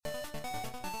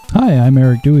Hi, I'm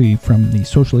Eric Dewey from the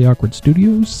Socially Awkward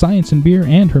Studios, Science and Beer,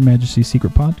 and Her Majesty's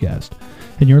Secret Podcast,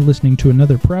 and you're listening to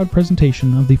another proud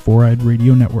presentation of the Four-Eyed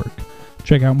Radio Network.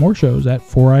 Check out more shows at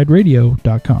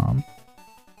foureyedradio.com.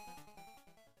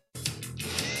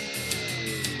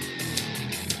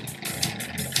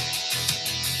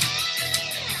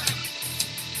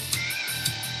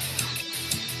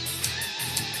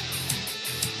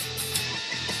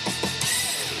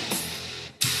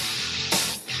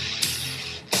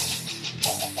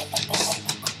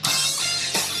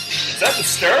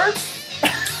 Disturbed?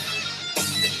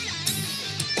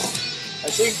 I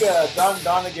think Don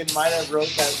Donegan might have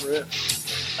wrote that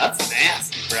riff. That's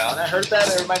nasty, bro. When I heard that,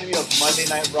 it reminded me of Monday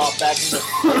Night Raw back in the...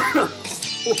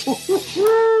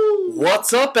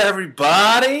 What's up,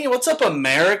 everybody? What's up,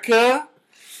 America?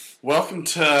 Welcome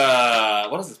to,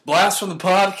 what is this, Blast from the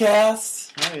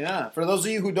Podcast? Oh, yeah. For those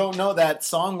of you who don't know, that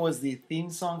song was the theme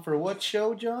song for what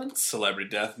show, John? Celebrity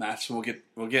Deathmatch.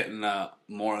 We'll get in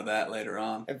more of that later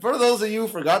on. And for those of you who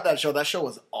forgot that show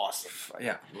was awesome.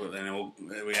 Yeah,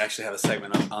 we actually have a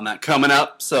segment on that coming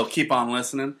up, so keep on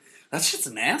listening. That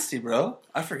shit's nasty, bro.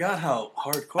 I forgot how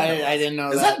hardcore it was. I didn't know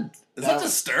Is that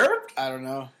Disturbed? I don't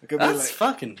know. It could That's be like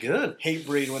fucking good.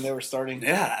 Hatebreed when they were starting.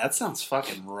 Yeah, that sounds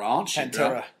fucking raunchy, Pantera.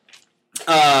 bro.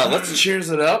 Let's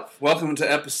cheers it up. Welcome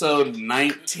to episode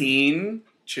 19.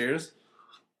 Cheers.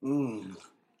 Drinking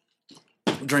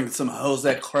some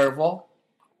Jose Cuervo.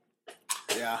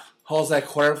 Yeah. Jose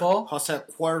Cuervo. Jose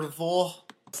Cuervo.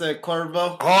 Jose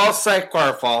Cuervo. Jose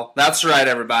Cuervo. That's right,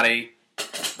 everybody.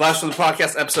 Blast from the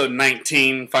Podcast, episode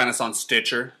 19. Find us on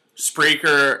Stitcher,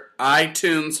 Spreaker,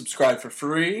 iTunes. Subscribe for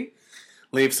free.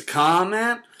 Leave us a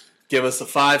comment. Give us a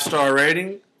 5-star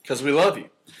rating, because we love you.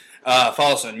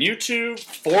 Follow us on YouTube,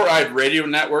 Four-Eyed Radio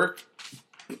Network.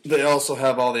 They also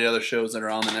have all the other shows that are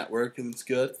on the network, and it's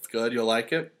good. It's good. You'll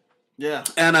like it. Yeah.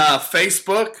 And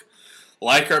Facebook,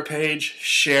 like our page,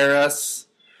 share us,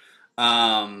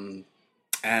 and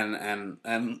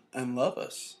love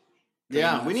us.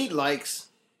 Yeah, nice. We need likes.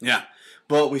 Yeah,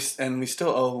 but we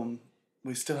still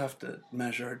have to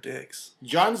measure our dicks.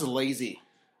 John's lazy.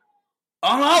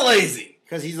 I'm not lazy.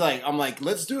 Because I'm like,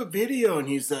 let's do a video, and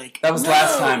he's like, that was no.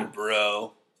 last time,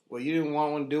 bro. Well, you didn't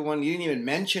want one to do one. You didn't even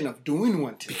mention of doing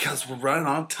one today. Because we're running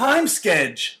on a time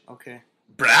schedule. Okay.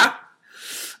 Brah.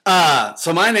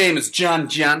 So my name is John,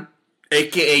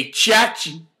 a.k.a.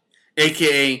 Chachi,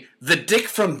 a.k.a. the Dick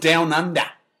from Down Under.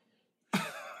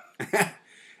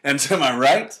 And to my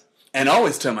right, and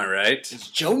always to my right, it's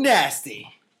Joe Nasty,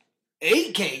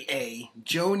 a.k.a.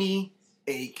 Joni,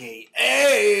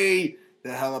 a.k.a. the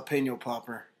Jalapeno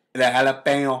Popper. the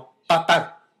Jalapeno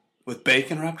Popper. With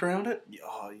bacon wrapped around it?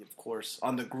 Oh, of course.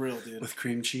 On the grill, dude. With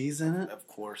cream cheese in it? Of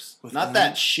course. With Not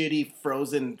that shitty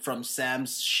frozen from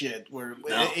Sam's shit, where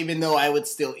even though I would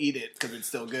still eat it because it's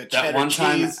still good. That Cheddar one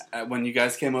cheese. time when you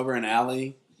guys came over and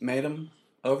Allie made them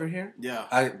over here? Yeah.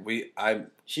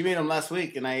 She made them last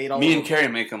week and I ate all of them. Me and Carrie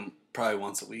make them probably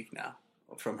once a week now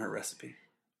from her recipe.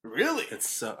 Really?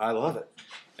 I love it.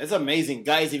 It's amazing.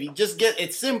 Guys, if you just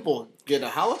it's simple. Get a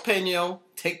jalapeno,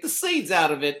 take the seeds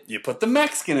out of it. You put the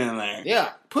Mexican in there.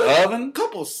 Yeah. Put a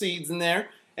couple seeds in there.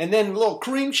 And then a little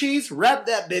cream cheese. Wrap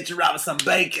that bitch around with some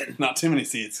bacon. Not too many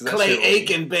seeds. Clay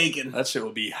Aiken bacon. That shit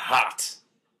will be hot.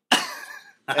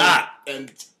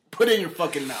 and put it in your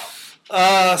fucking mouth.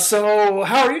 So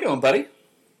how are you doing, buddy?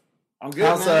 I'm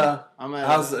good, man.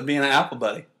 How's being an apple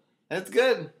buddy? That's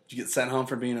good. Did you get sent home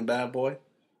for being a bad boy?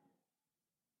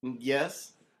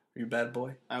 Yes. Are you a bad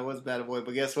boy? I was a bad boy,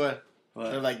 but guess what? What?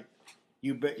 They're like,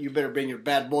 you better bring your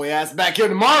bad boy ass back here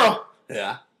tomorrow.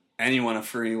 Yeah. And you want a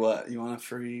free what? You want a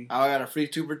free... I got a free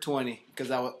 2 for $20 because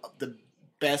I was the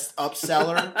best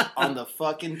upseller on the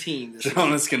fucking team.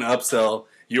 Jonas can upsell.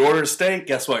 You order a steak,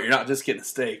 guess what? You're not just getting a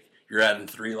steak. You're adding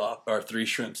 3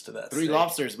 shrimps to that 3 steak.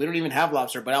 lobsters. We don't even have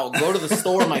lobster, but I will go to the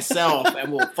store myself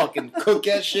and we'll fucking cook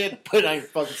that shit, put it on your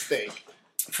fucking steak.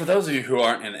 For those of you who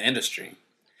aren't in the industry,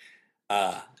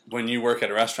 when you work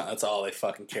at a restaurant, that's all they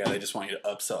fucking care. They just want you to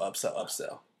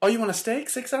upsell. Oh, you want a steak?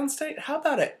 6-ounce steak? How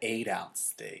about an 8-ounce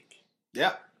steak?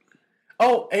 Yeah.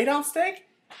 Oh, 8-ounce steak?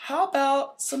 How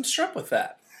about some shrimp with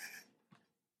that?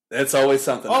 It's always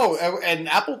something. Oh, and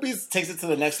Applebee's takes it to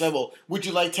the next level. Would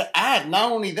you like to add,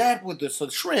 not only that, with the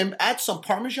shrimp, add some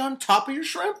Parmesan on top of your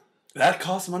shrimp? That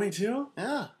costs money too?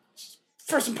 Yeah.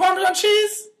 For some Parmesan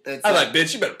cheese? It's I was like,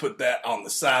 bitch, you better put that on the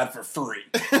side for free.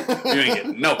 You ain't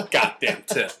getting no goddamn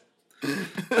tip.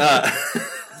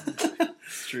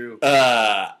 It's true.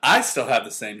 I still have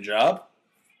the same job.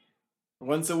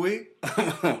 Once a week?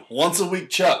 Once a week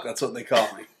Chuck, that's what they call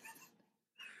me.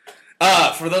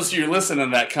 For those of you listening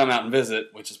that come out and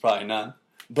visit, which is probably none,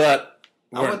 but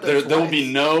there will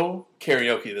be no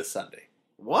karaoke this Sunday.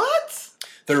 What?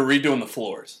 They're redoing the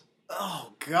floors.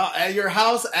 Oh God! At your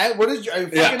house? Are you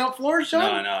fucking up floors,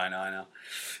 John? No, I know.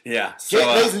 Yeah. So,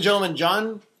 ladies and gentlemen,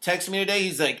 John texted me today.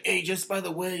 He's like, "Hey, just by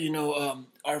the way,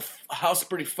 our house is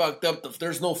pretty fucked up.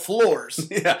 There's no floors."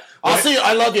 Yeah. I'll see you.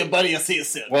 I love you, buddy. I'll see you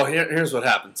soon. Well, here's what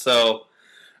happened. So,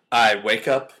 I wake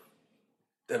up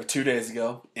 2 days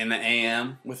ago in the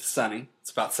AM with Sunny.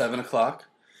 It's about 7 o'clock.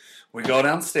 We go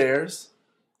downstairs.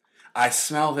 I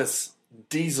smell this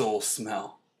diesel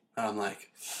smell. And I'm like,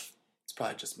 it's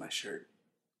probably just my shirt.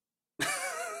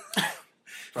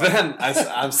 Then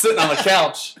I'm sitting on the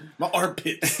couch. My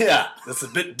armpits. Yeah, that's a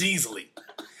bit diesely.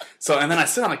 And then I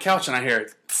sit on the couch and I hear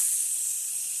it.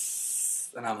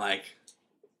 And I'm like,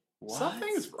 what?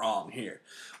 Something's wrong here.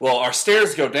 Well, our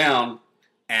stairs go down.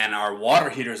 And our water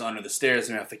heater's under the stairs,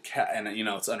 and we have to and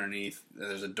it's underneath.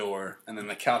 There's a door, and then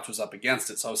the couch was up against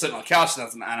it. So I was sitting on the couch,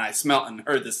 and I smelled and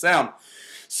heard this sound.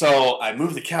 So I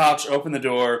moved the couch, opened the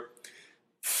door.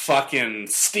 Fucking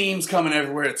steam's coming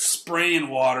everywhere. It's spraying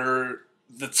water.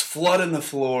 That's flooding the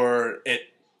floor.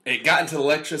 It got into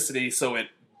electricity, so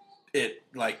it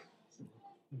like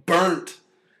burnt.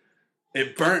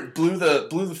 It burnt, blew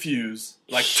the fuse,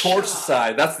 like torch the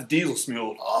side. That's the diesel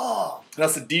smell. Oh.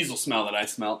 That's the diesel smell that I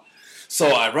smelled. So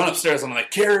I run upstairs. I'm like,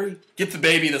 Carrie, get the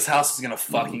baby. This house is going to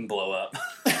fucking blow up.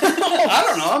 I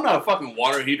don't know. I'm not a fucking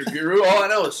water heater guru. All I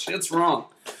know is shit's wrong.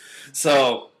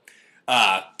 So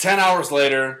 10 hours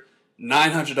later,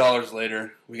 $900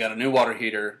 later, we got a new water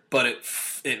heater. But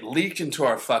it leaked into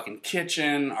our fucking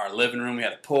kitchen, our living room. We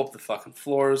had to pull up the fucking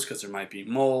floors because there might be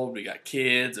mold. We got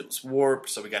kids. It was warped.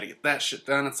 So we got to get that shit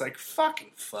done. It's like,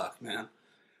 fucking fuck, man.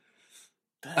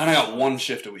 And I got one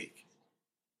shift a week.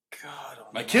 God,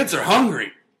 my kids are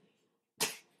hungry.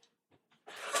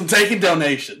 I'm taking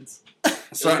donations. I'm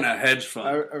starting a hedge fund.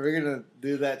 Are we gonna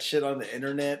do that shit on the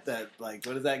internet? That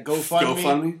what is that? GoFundMe?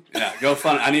 GoFundMe? Yeah,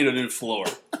 GoFundMe. I need a new floor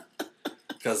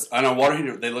because I know water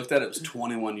heater. They looked at it. It was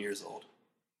 21 years old.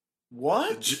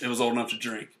 What? It was old enough to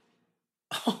drink.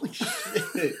 Holy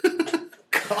shit!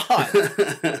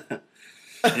 God.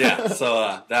 Yeah.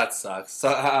 So that sucks.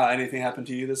 So anything happened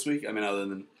to you this week? I mean, other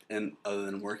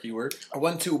than work, I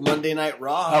went to Monday Night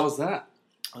Raw. How was that?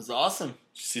 It was awesome. Did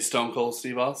you see Stone Cold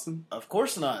Steve Austin? Of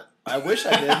course not. I wish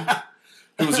I did.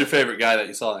 Who was your favorite guy that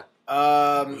you saw there?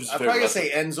 I'm probably going to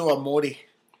say Enzo Amore.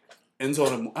 I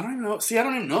don't even know. See, I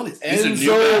don't even know these.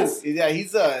 Enzo. Yeah,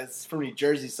 he's from New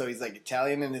Jersey, so he's like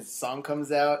Italian, and his song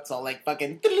comes out. It's all like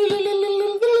fucking.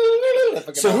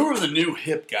 So who are the new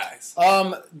hip guys?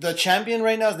 The champion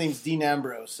right now, his name's Dean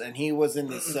Ambrose, and he was in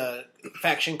this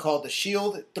faction called the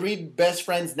Shield. 3 best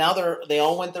friends. Now they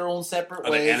all went their own separate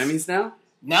ways. Are they enemies now?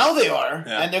 Now they are,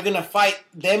 yeah. And they're gonna fight.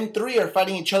 Them 3 are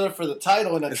fighting each other for the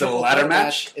title in a triple ladder threat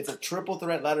match. It's a triple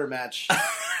threat ladder match.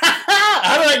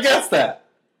 How did I guess that?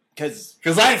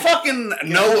 Because I fucking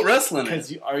know what wrestling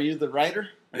is. Are you the writer?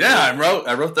 Yeah,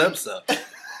 I wrote the episode.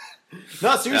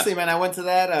 No, seriously, man. I went to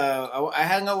that. I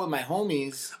hung out with my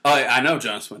homies. Oh, I know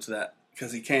Jonas went to that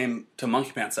because he came to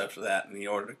Monkey Pants after that, and he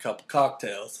ordered a couple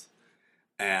cocktails.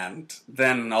 And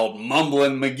then old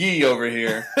mumbling McGee over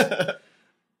here,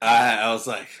 I was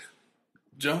like,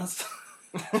 Jonas.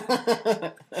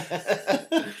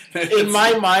 In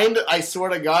my mind, I swear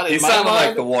to God, he sounded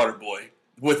like the water boy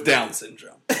with Down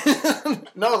syndrome.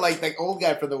 No, like the old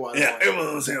guy for the water boy. Yeah, it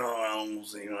was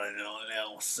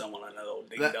someone I know,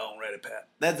 ding dong, ready pat.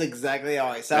 That's exactly how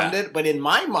I sounded. Yeah. But in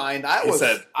my mind, I was.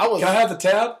 Can I have the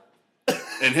tab?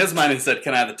 In his mind, he said,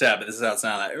 "Can I have the tab?" But this is how it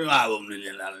sounded like.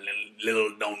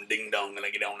 Little dong, ding dong,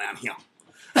 gonna get on down here.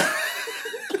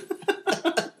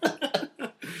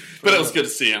 But it was good to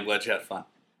see you. I'm glad you had fun.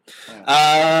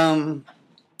 Yeah.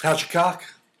 How's your cock,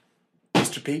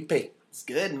 Mr. PP? It's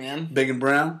good, man. Big and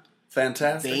brown,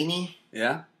 fantastic. Veiny.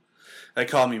 Yeah. They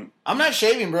call me. I'm not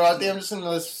shaving, bro. I think I'm just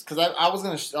gonna because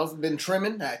I've been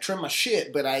trimming. I trim my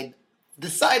shit, but I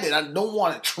decided I don't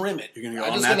want to trim it. You're gonna go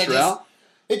all natural.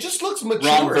 It just looks mature.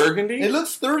 Ron Burgundy? It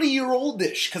looks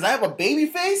 30-year-old-ish because I have a baby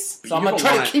face, so I'm gonna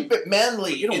try to keep it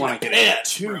manly. You don't want to get it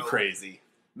too crazy.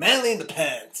 Manly in the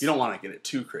pants. You don't want to get it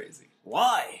too crazy.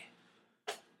 Why?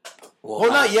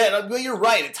 Well, not yet. Well, you're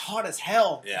right. It's hot as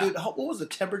hell. Yeah. Dude, what was the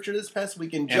temperature this past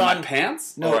weekend? In my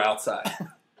pants? No. Or outside?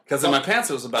 Because in my pants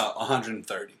it was about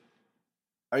 130.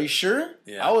 Are you sure?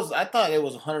 Yeah. I thought it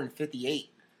was 158.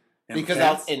 Because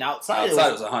outside it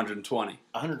was 120.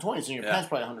 120, so your pants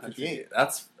probably 158.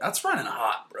 That's running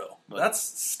hot, bro. That's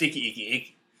sticky, icky,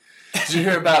 icky. Did you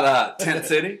hear about Tent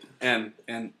City? And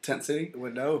Tent City?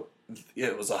 Well, no.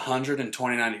 It was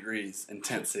 129 degrees in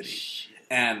Tent City. Shit.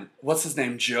 And what's his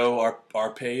name? Joe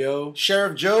Arpaio?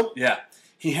 Sheriff Joe? Yeah.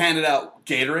 He handed out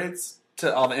Gatorades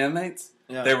to all the inmates,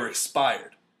 they were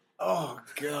expired. Oh,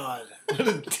 God. What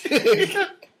a dick.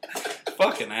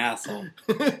 Fucking asshole.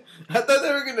 I thought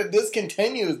they were going to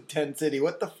discontinue Tent City.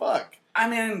 What the fuck? I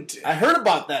mean... I heard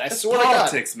about that. I swear to God.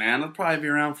 Politics, man. They'll probably be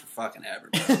around for fucking ever.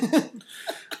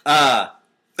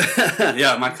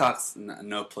 Yeah, my cock's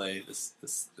no play this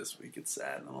week. It's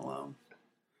sad. I'm alone.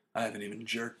 I haven't even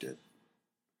jerked it.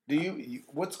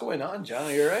 What's going on, John?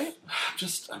 Are you alright?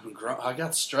 I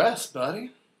got stress,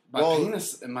 buddy.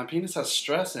 My penis has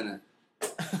stress in it.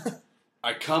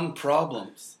 I come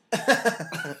problems.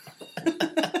 But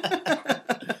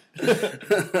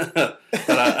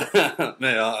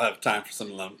maybe I'll have time for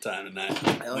some alone time tonight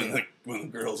when the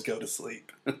girls go to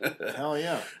sleep. Hell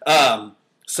yeah.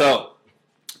 So,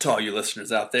 to all you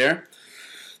listeners out there,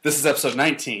 this is episode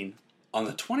 19. On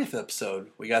the 20th episode,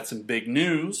 we got some big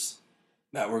news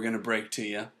that we're going to break to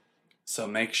you. So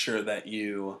make sure that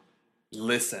you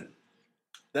listen.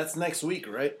 That's next week,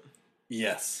 right?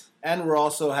 Yes. And we're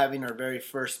also having our very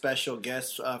first special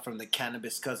guest from the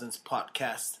Cannabis Cousins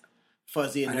podcast,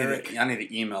 Fuzzy and Eric. I need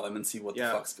to email them and see what the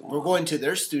fuck's going on. We're going to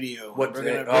their studio. We'll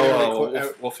figure it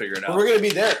out. We're going to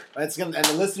be there. And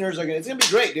the listeners are going to... It's going to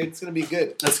be great, dude. It's going to be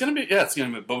good. It's going to be... Yeah, it's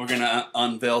going to be... But we're going to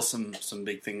unveil some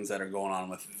big things that are going on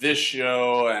with this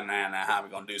show and how we're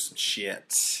going to do some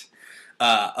shit.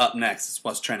 Up next is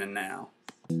What's Trending Now.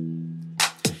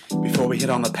 Before we hit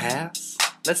on the past,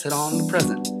 let's hit on the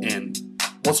present in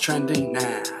What's Trending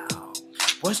Now.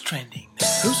 What's trending now?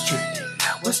 Who's trending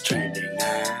now? What's trending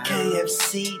now?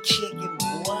 KFC chicken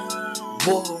what?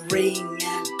 Wolverine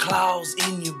and claws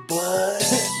in your butt.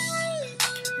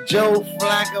 Joe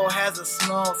Flacco has a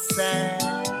small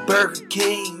sack. Burger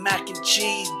King mac and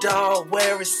cheese dog,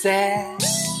 where is that?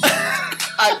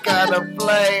 I gotta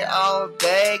play all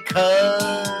day,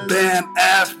 cuz. Ben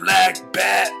Affleck,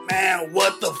 Batman,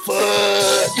 what the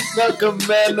fuck? Sucker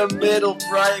Man, the middle,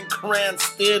 Bryan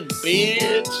Cranston,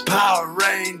 bitch. Power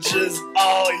Rangers,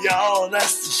 all y'all,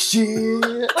 that's the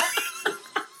shit.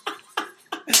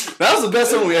 That was the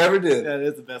best one we ever did. That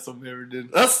is the best one we ever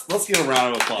did. Let's give a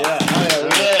round of applause. Yeah.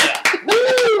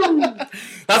 Woo!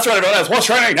 That's right, everyone. That's What's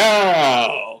Trending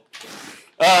Now.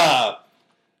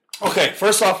 Okay,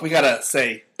 first off, we gotta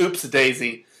say,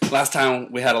 oops-a-daisy. Last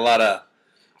time we had a lot of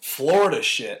Florida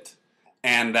shit,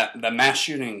 and that the mass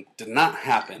shooting did not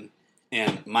happen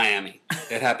in Miami.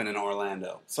 It happened in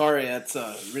Orlando. Sorry, that's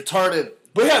retarded.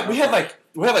 We had like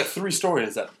 3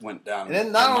 stories that went down. And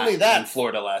then not only that, in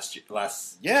Florida last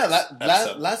last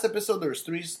episode there was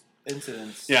 3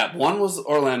 incidents. Yeah, one was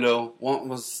Orlando, one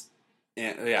was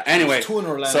Anyway, 2 in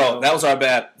Orlando. So that was our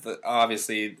bad.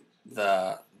 Obviously,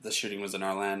 the shooting was in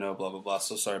Orlando. Blah blah blah.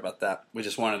 So sorry about that. We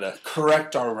just wanted to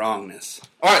correct our wrongness.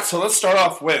 All right, so let's start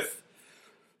off with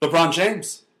LeBron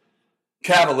James,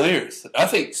 Cavaliers. I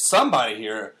think somebody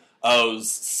here owes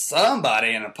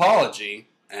somebody an apology.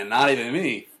 And not even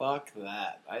me. Fuck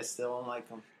that. I still don't like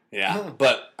him. Yeah,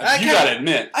 but you gotta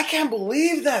admit. I can't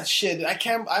believe that shit.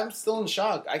 I'm still in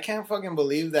shock. I can't fucking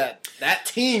believe that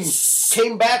team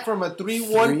came back from a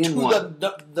 3-1 to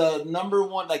the number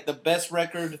one, like the best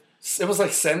record. It was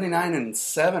like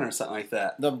 79-7 or something like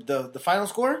that. The final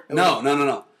score? No.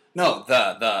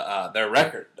 Their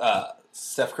record.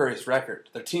 Steph Curry's record.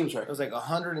 Their team's record. It was like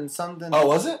 100 and something. Oh,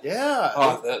 was it? Yeah.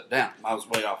 Oh, damn. I was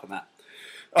way off on that.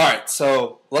 All right,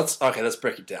 so let's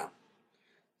break it down.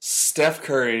 Steph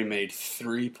Curry made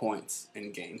 3 points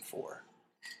in Game 4.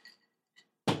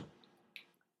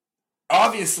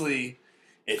 Obviously,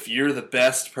 if you're the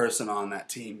best person on that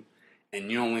team and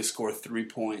you only score 3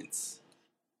 points,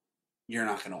 you're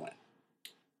not going to win.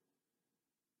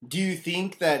 Do you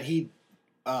think that he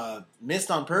missed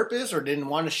on purpose or didn't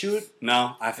want to shoot?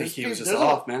 No, I think he was just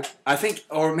off, man. I think,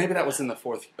 or maybe that was in the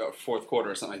fourth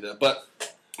quarter or something like that, but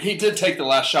he did take the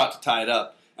last shot to tie it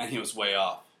up, and he was way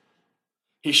off.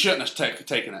 He shouldn't have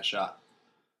taken that shot.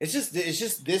 It's just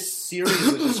this series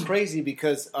was just crazy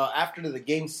because after the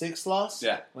Game 6 loss,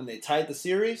 when they tied the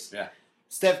series,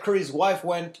 Steph Curry's wife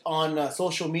went on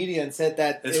social media and said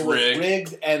that it was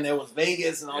rigged and it was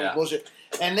Vegas and all this bullshit.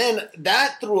 And then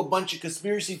that threw a bunch of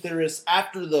conspiracy theorists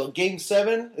after the Game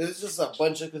 7. It was just a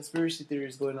bunch of conspiracy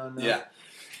theories going on now. Yeah.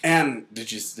 And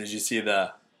did you see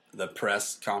the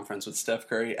press conference with Steph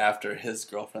Curry after his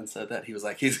girlfriend said that? He was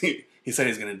like, he said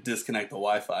he's going to disconnect the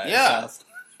Wi-Fi at his house.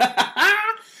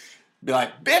 Be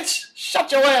like, bitch,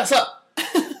 shut your ass up.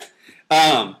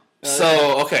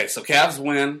 So Cavs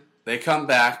win. They come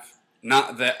back.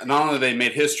 Not only they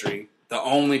made history, the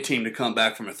only team to come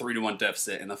back from a 3-1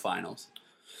 deficit in the finals.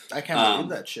 I can't believe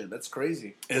that shit. That's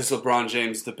crazy. Is LeBron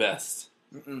James the best?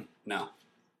 Mm-mm. No.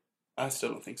 I still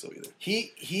don't think so either.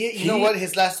 You know what?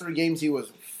 His last 3 games, he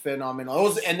was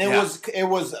phenomenal. It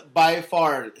was by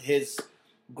far his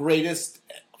greatest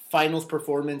finals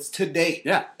performance to date.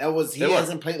 Yeah. He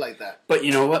hasn't played like that. But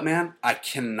you know what, man? I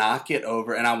cannot get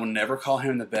over, and I will never call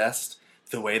him the best,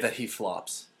 the way that he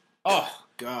flops. Oh,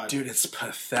 God. Dude, it's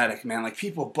pathetic, man. Like,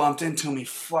 people bumped into him, he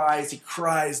flies, he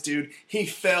cries, dude. He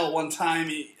fell one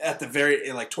time at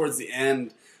the towards the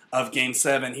end of Game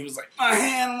 7. He was like, my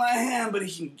hand, but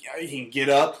he can get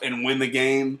up and win the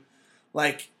game.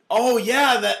 Like, oh,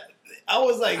 yeah, I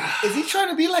was like, is he trying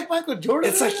to be like Michael Jordan?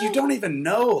 It's like you don't even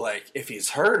know, like, if he's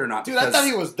hurt or not. Dude, I thought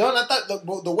he was done. I thought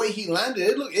the way he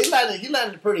landed, he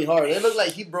landed pretty hard. It looked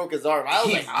like he broke his arm. I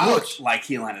was like, ouch. Looked like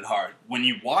he landed hard. When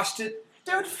you watched it,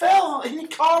 dude fell and he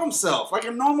caught himself like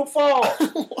a normal fall.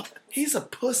 He's a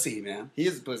pussy, man. He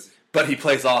is a pussy. But he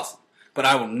plays awesome. But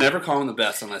I will never call him the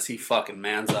best unless he fucking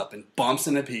mans up and bumps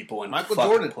into people and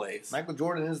plays. Michael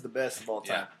Jordan is the best of all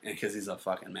time. Yeah, because he's a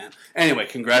fucking man. Anyway,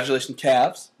 congratulations,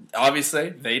 Cavs. Obviously,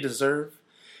 they deserve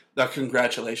the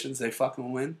congratulations. They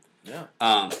fucking win. Yeah.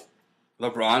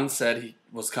 LeBron said he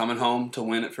was coming home to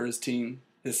win it for his team,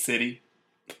 his city.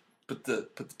 Put the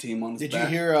team on his back. Did you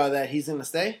hear that he's going to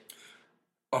stay?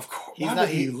 Of course. Why would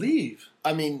he leave?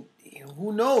 I mean,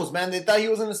 who knows, man? They thought he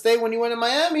was going to stay when he went to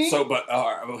Miami. So, but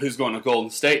who's going to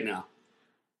Golden State now?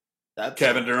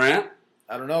 Kevin Durant?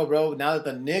 I don't know, bro. Now that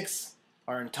the Knicks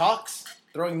are in talks,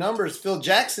 throwing numbers, Phil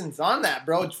Jackson's on that,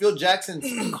 bro. Phil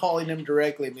Jackson's calling him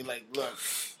directly and be like, look.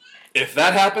 If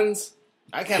that happens,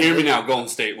 hear me now, Golden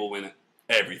State will win it.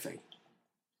 Everything.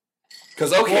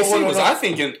 Because OKC was, I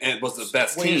think, it was the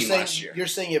best team last year. You're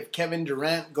saying if Kevin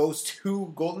Durant goes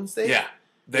to Golden State? Yeah.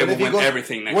 They will win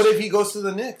everything next year. year. What if he goes to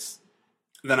the Knicks?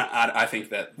 Then I think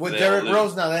that with Derrick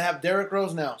Rose now, they have Derrick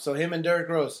Rose now. So him and Derrick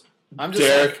Rose.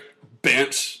 Derrick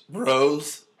bench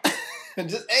Rose.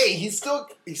 And he's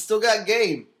still got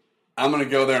game. I'm gonna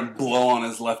go there and blow on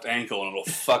his left ankle, and it'll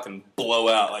fucking blow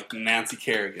out like Nancy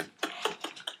Kerrigan.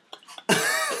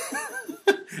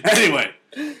 Anyway,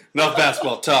 enough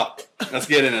basketball talk. Let's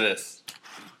get into this.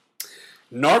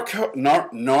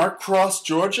 Norcross,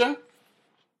 Georgia.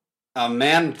 A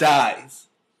man dies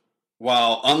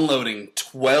while unloading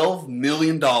 $12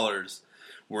 million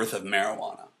worth of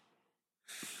marijuana.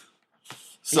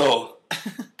 So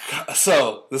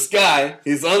this guy,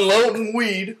 he's unloading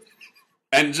weed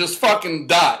and just fucking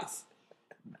dies.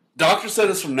 Doctor said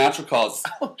it's from natural causes.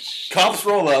 Oh, cops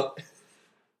roll up,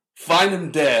 find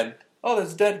him dead. Oh,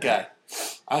 there's a dead guy.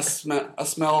 I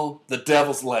smell the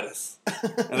devil's lettuce.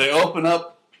 And they open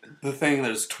up the thing.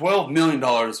 There's $12 million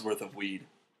worth of weed.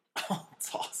 Oh,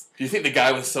 that's awesome. Do you think the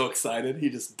guy was so excited he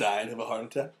just died of a heart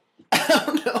attack? I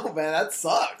don't know, man. That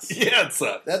sucks. Yeah, it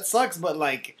sucks. That sucks, but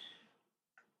like,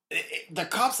 the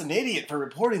cop's an idiot for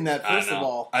reporting that, first of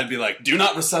all. I'd be like, do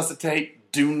not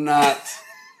resuscitate. Do not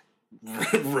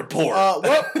report.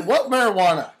 What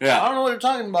marijuana? Yeah. I don't know what you're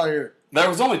talking about here. There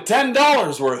was only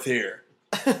 $10 worth here.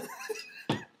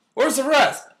 Where's the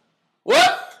rest?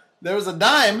 What? There was a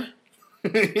dime.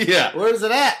 Yeah. Where's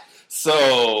it at?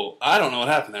 So, I don't know what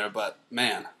happened there, but,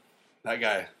 man, that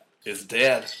guy is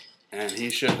dead, and he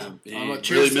shouldn't have. He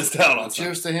really missed out on something.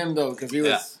 Cheers to him, though, because he was...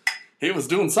 Yeah. He was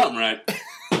doing something right.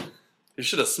 He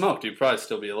should have smoked. He'd probably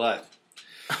still be alive.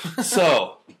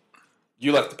 So,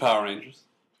 you like the Power Rangers?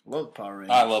 Love the Power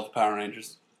Rangers. I love the Power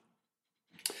Rangers.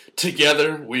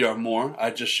 Together, we are more.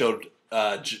 I just showed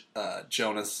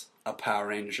Jonas a Power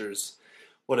Rangers,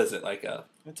 what is it, like a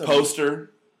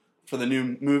poster for the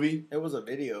new movie? It was a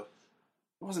video.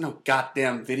 It wasn't no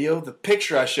goddamn video. The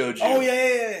picture I showed you. Oh,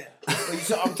 yeah.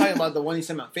 I'm talking about the one you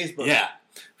sent me on Facebook. Yeah.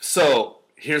 So,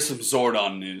 here's some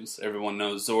Zordon news. Everyone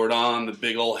knows Zordon, the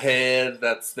big old head.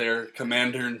 That's their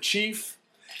commander-in-chief.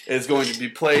 Is going to be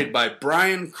played by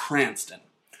Bryan Cranston,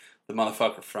 the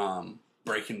motherfucker from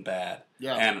Breaking Bad.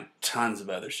 Yeah. And tons of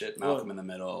other shit. Malcolm in the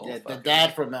Middle. Yeah, the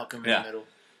dad from Malcolm in the Middle.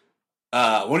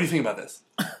 What do you think about this?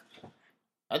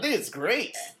 I think it's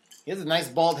great. He has a nice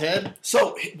bald head.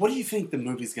 So, what do you think the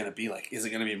movie's going to be like? Is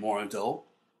it going to be more adult?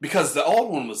 Because the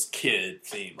old one was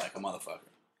kid-themed like a motherfucker.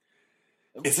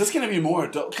 Is this going to be more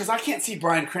adult? Because I can't see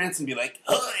Bryan Cranston be like,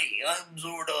 "Hi, I'm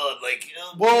Zordon." Like,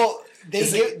 well,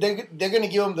 they're going to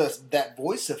give him that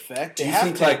voice effect. Do you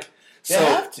think they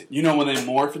have to. You know when they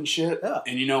morph and shit,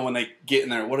 and you know when they get in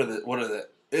there. What are the?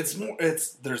 It's more.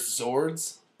 There's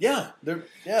Zords. Yeah, Do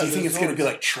you think it's going to be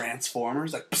like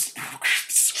Transformers, like?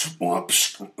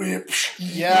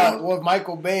 Yeah, what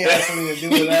Michael Bay has something to do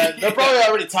with that. They're probably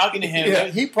already talking to him. Yeah.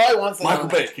 He probably wants to Michael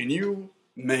Bay, can you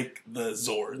make the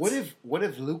Zords? What if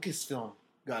Lucasfilm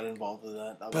got involved with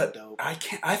that. That but was dope.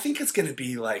 I think it's gonna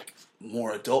be like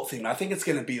more adult themed. I think it's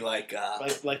gonna be like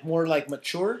more like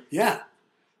mature. Yeah.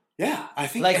 Yeah, I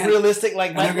think like realistic.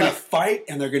 Like they're gonna fight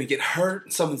and they're gonna get hurt.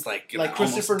 And someone's like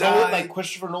Christopher Nolan, like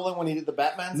Christopher Nolan when he did the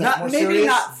Batman. Not that serious.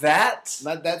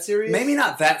 Maybe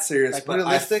not that serious. Like but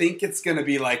realistic? I think it's gonna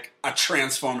be like a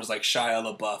Transformers, like Shia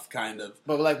LaBeouf kind of.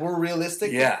 But like we're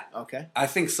realistic. Yeah. Okay. I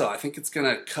think so. I think it's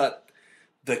gonna cut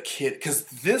the kid because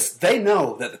they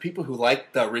know that the people who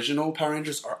like the original Power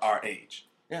Rangers are our age.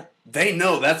 Yeah. They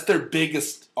know that's their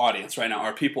biggest audience right now.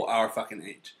 Are people our fucking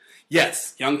age?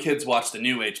 Yes, young kids watch the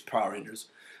new age Power Rangers,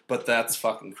 but that's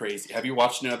fucking crazy. Have you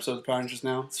watched new episodes of Power Rangers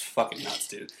now? It's fucking nuts,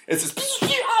 dude. It's just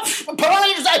Power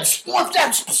Rangers. I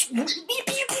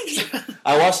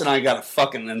watched it and I got a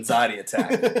fucking anxiety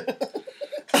attack.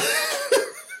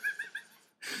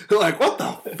 Like, what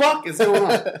the fuck is going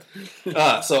on?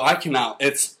 So I cannot.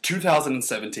 It's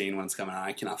 2017 when it's coming out.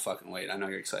 I cannot fucking wait. I know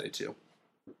you're excited too.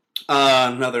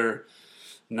 Another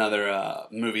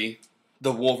movie,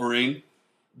 The Wolverine.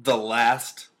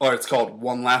 It's called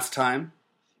One Last Time.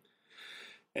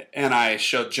 And I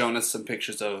showed Jonas some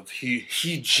pictures of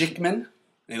Hugh Jackman. And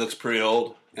he looks pretty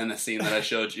old in the scene that I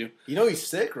showed you. You know he's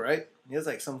sick, right? He has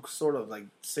like some sort of like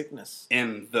sickness.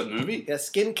 In the movie? He has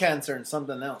skin cancer and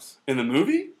something else. In the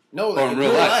movie? No, like in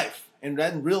real life. In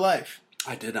real life.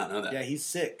 I did not know that. Yeah, he's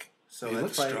sick. So he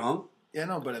looks strong. Yeah,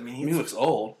 no, but I mean he looks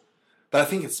old. But I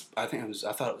thought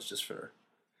it was just for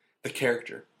the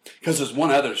character. Because there's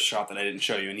one other shot that I didn't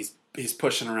show you, and he's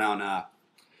pushing around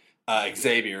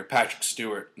Xavier, Patrick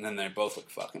Stewart, and then they both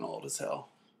look fucking old as hell.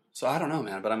 So I don't know,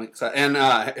 man, but I'm excited. And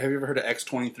have you ever heard of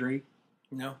X-23?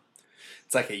 No.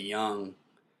 It's like a young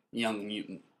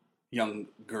mutant, young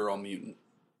girl mutant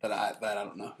that I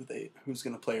don't know who's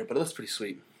gonna play her, but it looks pretty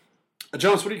sweet.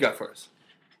 Jonas, what do you got for us?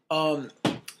 I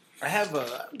have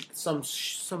some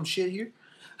shit here.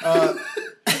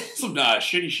 Some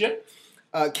shitty shit.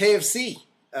 KFC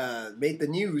made the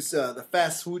news. The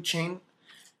fast food chain.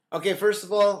 Okay, first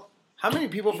of all, how many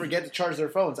people forget to charge their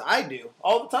phones? I do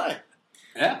all the time.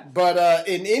 Yeah. But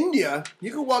in India,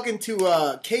 you can walk into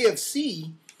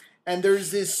KFC, and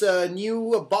there's this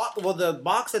new box. Well, the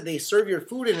box that they serve your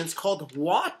food in, it's called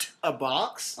Watt a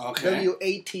box. Okay.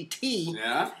 WATT.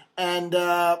 Yeah. And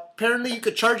apparently, you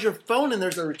could charge your phone, and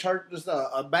there's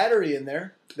a battery in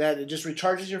there that it just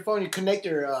recharges your phone. You connect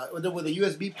your with a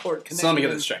USB port. So let me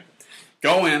get this straight.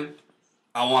 Go in.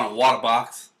 I want a water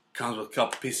box. Comes with a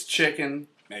couple pieces of chicken,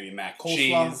 maybe mac and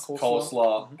cheese,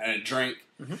 coleslaw, and a drink.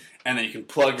 Mm-hmm. And then you can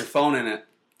plug your phone in it,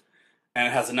 and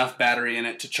it has enough battery in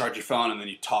it to charge your phone, and then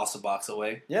you toss the box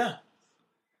away. Yeah.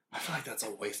 I feel like that's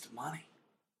a waste of money.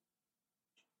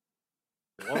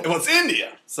 Well, it's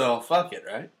India, so fuck it,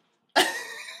 right?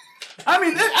 I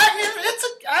mean,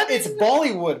 it's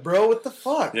Bollywood, bro. What the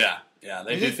fuck? Yeah,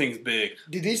 they do things big.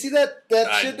 Did you see that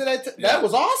shit that that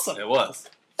was awesome? It was.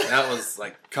 That was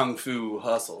like Kung Fu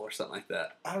Hustle or something like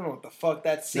that. I don't know what the fuck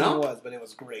that scene was, but it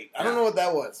was great. I don't know what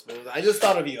that was, but I just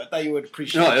thought of you. I thought you would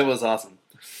appreciate it. No, it was awesome.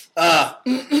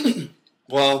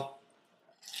 Well,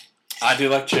 I do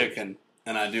like chicken,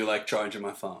 and I do like charging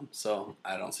my phone, so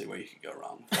I don't see where you could go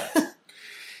wrong with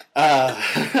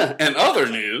that. In other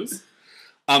news,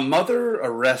 a mother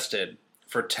arrested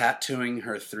for tattooing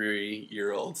her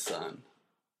 3-year-old son.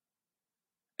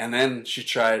 And then she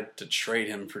tried to trade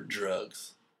him for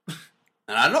drugs.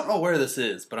 And I don't know where this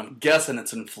is, but I'm guessing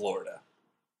it's in Florida.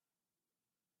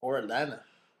 Or Atlanta.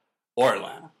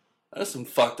 There's some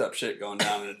fucked up shit going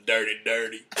down in the dirty.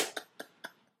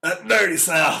 That dirty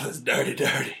South is dirty.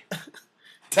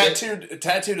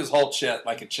 Tattooed his whole chest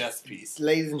like a chest piece.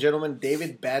 Ladies and gentlemen,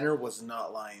 David Banner was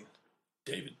not lying.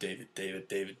 David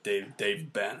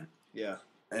Banner. Yeah.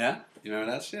 Yeah? You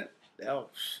remember that shit? Oh,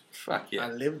 fuck yeah.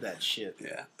 I lived that shit.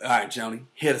 Yeah. Alright, Joni,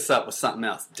 hit us up with something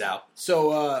else, doubt.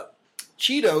 So,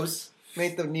 Cheetos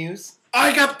made the news.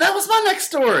 That was my next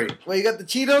story. Well, you got the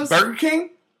Cheetos? Burger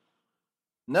King?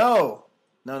 No,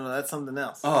 that's something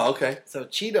else. Oh, okay. So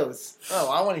Cheetos.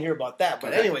 Oh, I want to hear about that.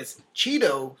 But anyways,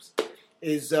 Cheetos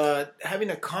is having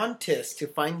a contest to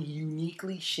find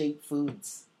uniquely shaped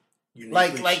foods.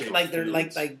 Like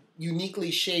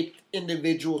uniquely shaped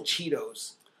individual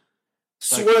Cheetos.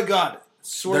 Swear to God.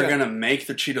 They're gonna make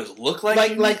the Cheetos look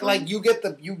like you get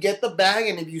the bag,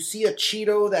 and if you see a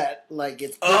Cheeto that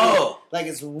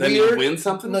it's weird, then you win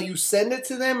something. No, you send it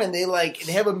to them, and they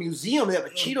have a museum. They have a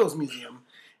Cheetos museum,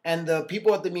 and the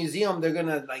people at the museum, they're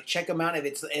gonna check them out. If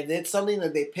it's something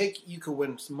that they pick, you could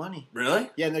win some money. Really?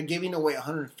 Yeah, and they're giving away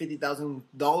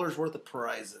 $150,000 worth of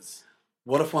prizes.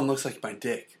 What if one looks like my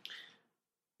dick?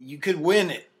 you could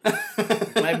win it.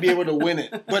 Might be able to win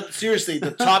it. But seriously,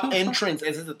 the top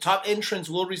entrants,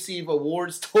 will receive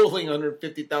awards totaling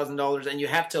 $150,000, and you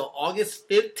have till August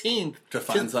 15th to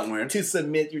find something weird to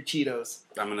submit your Cheetos.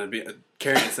 I'm gonna be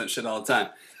carrying some shit all the time.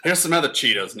 Here's some other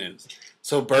Cheetos news.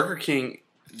 So Burger King,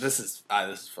 this is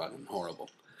fucking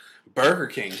horrible. Burger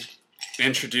King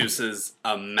introduces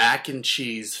a mac and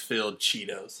cheese filled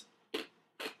Cheetos.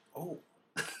 Oh,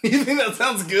 you think that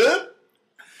sounds good?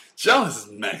 Jonas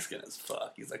is Mexican as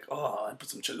fuck. He's like, oh, I put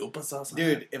some chalupa sauce on it.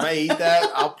 Dude, if I eat that,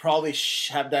 I'll probably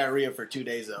have diarrhea for 2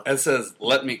 days, though. It says,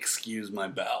 let me excuse my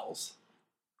bowels.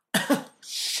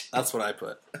 That's what I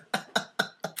put.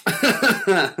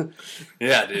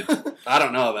 Yeah, dude. I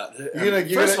don't know about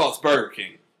it. First of all, it's Burger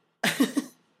King.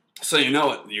 So you know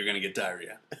what? You're going to get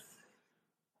diarrhea.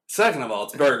 Second of all,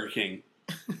 it's Burger King.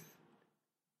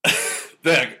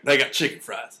 They got chicken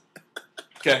fries.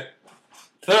 Okay?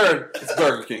 Third, it's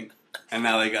Burger King. And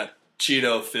now they got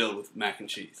Cheeto filled with mac and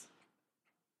cheese.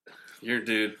 You're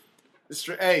dude.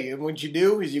 Hey, and what you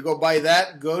do is you go buy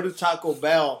that, go to Taco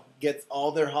Bell, get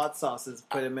all their hot sauces,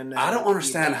 put them in there. I don't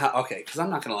understand how... Okay, because I'm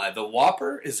not going to lie. The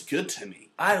Whopper is good to me.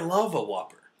 I love a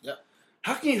Whopper. Yeah.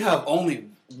 How can you have only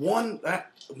one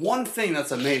thing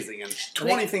that's amazing and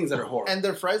 20 things that are horrible? And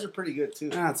their fries are pretty good,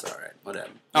 too. That's all right. Whatever.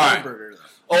 All right. Burger,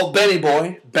 Old Benny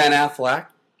boy, Ben Affleck.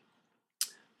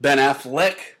 You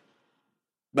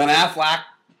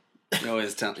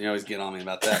always get on me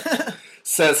about that.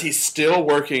 Says he's still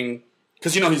working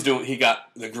because he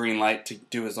got the green light to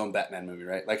do his own Batman movie,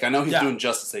 right? Like I know he's doing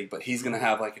Justice League, but he's gonna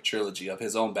have like a trilogy of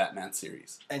his own Batman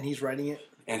series. And he's writing it.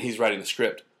 And he's writing the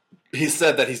script. He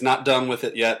said that he's not done with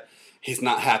it yet. He's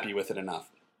not happy with it enough.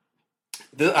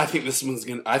 I think this one's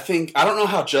gonna. I don't know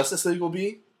how Justice League will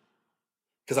be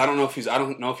because I don't know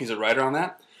if he's a writer on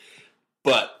that,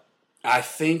 but. I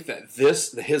think that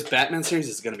his Batman series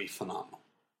is going to be phenomenal.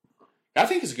 I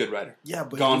think he's a good writer. Yeah,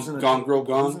 but Gone. Who's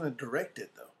going to direct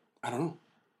it though? I don't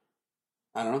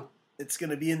know. It's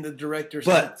going to be in the director's.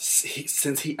 But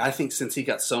since he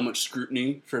got so much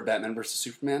scrutiny for Batman vs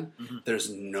Superman,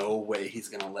 there's no way he's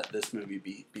going to let this movie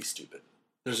be stupid.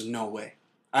 There's no way.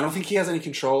 I don't think he has any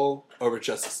control over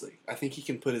Justice League. I think he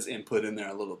can put his input in there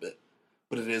a little bit,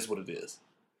 but it is what it is.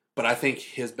 But I think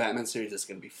his Batman series is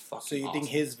going to be fucking awesome. So you think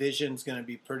his vision's going to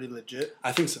be pretty legit?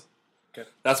 I think so. Okay.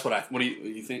 That's what what do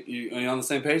you think? Are you on the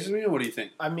same page as me, or what do you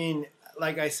think? I mean,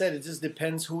 like I said, it just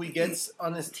depends who he gets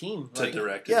on his team. To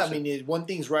direct it. Yeah, I mean, one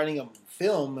thing's writing a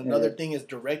film, another thing is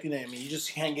directing it. I mean, you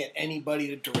just can't get anybody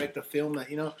to direct a film that,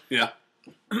 Yeah.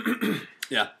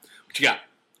 Yeah. What you got?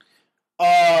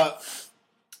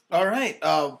 All right.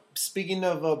 Speaking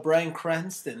of Bryan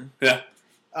Cranston. Yeah.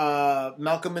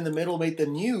 Malcolm in the Middle made the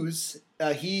news.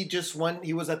 He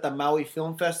was at the Maui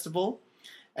Film Festival,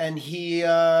 and he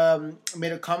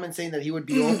made a comment saying that he would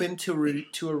be open to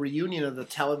a reunion of the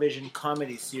television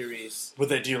comedy series. Would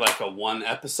they do like a one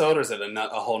episode, or is it a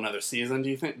whole nother season? Do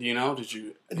you think? Do you know? Did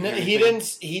you? No, he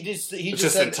didn't. He just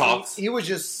said in talks. He was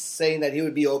just saying that he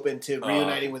would be open to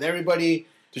reuniting with everybody.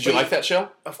 Did you like that show?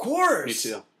 Of course. Me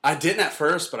too. I didn't at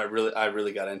first, but I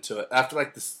really got into it after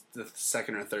like the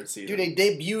second or third season. Dude,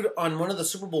 they debuted on one of the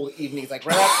Super Bowl evenings, like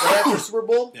right after Super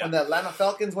Bowl, when the Atlanta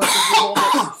Falcons went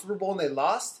to Super Bowl and they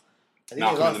lost.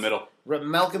 Malcolm in the Middle.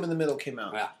 Malcolm in the Middle came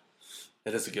out. Yeah,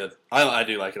 it is a good. I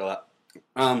do like it a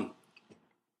lot.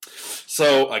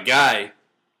 So a guy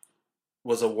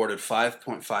was awarded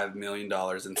 $5.5 million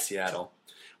in Seattle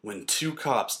when 2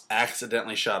 cops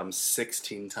accidentally shot him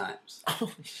 16 times.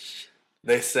 Oh, shit.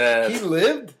 They said... He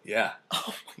lived? Yeah.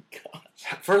 Oh, my God.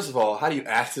 First of all, how do you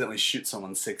accidentally shoot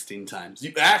someone 16 times?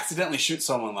 You accidentally shoot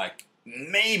someone like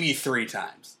maybe 3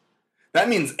 times. That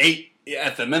means 8,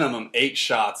 at the minimum, 8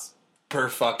 shots per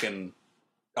fucking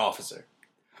officer.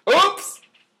 Oops!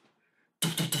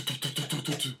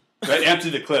 Right,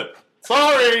 empty the clip.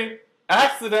 Sorry!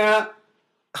 Accident!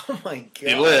 Oh, my God.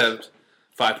 He lived.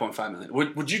 $5.5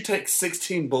 million. Would you take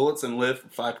 16 bullets and live for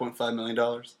 $5.5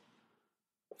 million?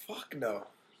 Fuck no.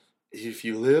 If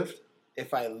you lived?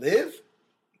 If I live?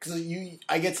 Because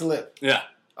I get to live. Yeah.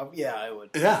 Yeah, I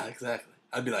would. Yeah, exactly.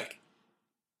 I'd be like,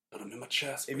 put him in my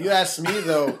chest. If you ask me,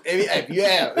 though, put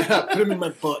him in my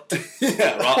butt.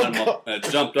 Yeah, I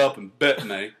jumped up and bit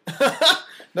me.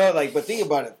 No, but think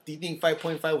about it. Do you think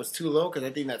 5.5 was too low? Because I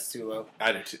think that's too low.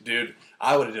 I do too. Dude,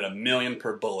 I would have did $1 million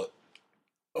per bullet.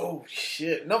 Oh,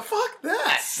 shit. No, fuck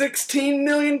that. $16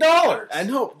 million. I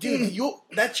know. Dude,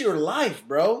 that's your life,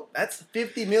 bro. That's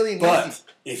 $50 million. But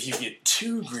if you get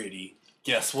too greedy,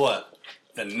 guess what?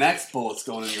 The next bullet's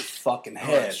going in your fucking head.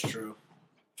 Oh, that's true.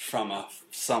 From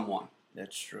someone.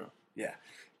 That's true. Yeah.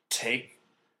 Take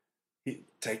the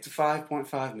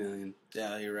 $5.5 million.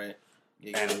 Yeah, you're right.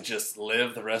 and just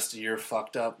live the rest of your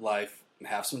fucked up life and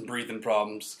have some breathing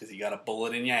problems because you got a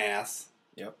bullet in your ass.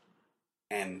 Yep.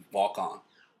 And walk on.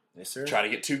 Yes, sir. Try to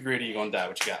get too greedy, you're going to die.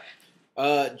 What you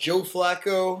got? Joe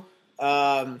Flacco.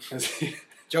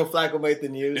 Joe Flacco made the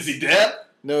news. Is he dead?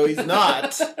 No, he's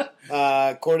not.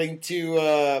 According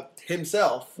to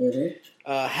himself,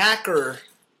 a hacker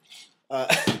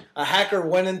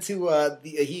went into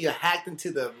he hacked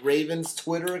into the Ravens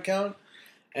Twitter account,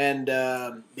 and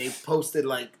they posted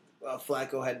like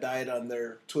Flacco had died on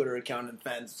their Twitter account, and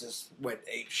fans just went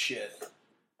ape shit.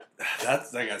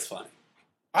 That guy's funny.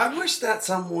 I wish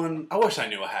I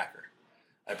knew a hacker.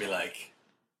 I'd be like.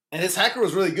 And this hacker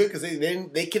was really good because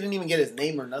they couldn't even get his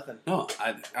name or nothing. No,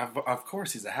 of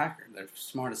course he's a hacker. They're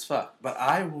smart as fuck. But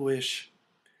I wish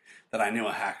that I knew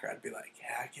a hacker. I'd be like,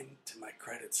 hack into my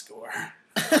credit score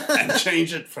and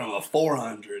change it from a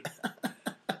 400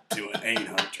 to an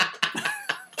 800.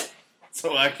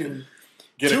 So I can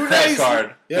get a credit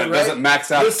card that doesn't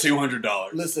max out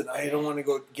 $200. Listen, I don't want to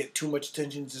go get too much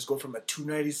attention. Just go from a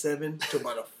 $297 to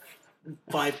about a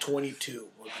 $522.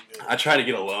 I tried to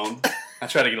get a loan.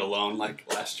 Like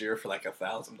last year for like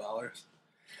 $1,000,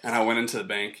 and I went into the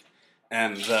bank,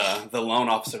 and the loan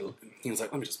officer, he was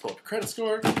like, "Let me just pull up your credit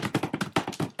score."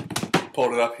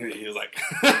 Pulled it up. He was like,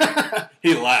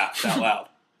 he laughed out loud.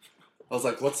 I was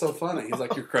like, "What's so funny?" He's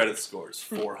like, "Your credit score is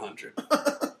 400."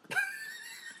 I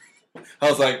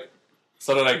was like,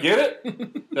 "So did I get it?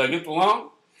 Did I get the loan?"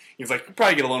 He's like, "You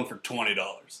probably get a loan for $20,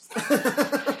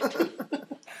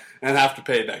 and have to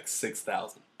pay back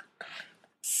 $6,000."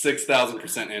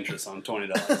 6,000% interest on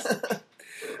 $20.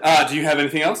 Do you have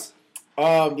anything else?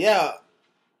 Yeah.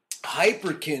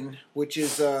 Hyperkin, which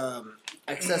is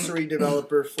accessory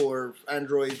developer for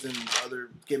Androids and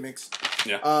other gimmicks,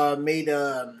 made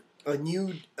a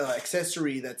new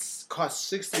accessory that's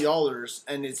cost $60,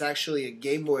 and it's actually a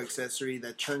Game Boy accessory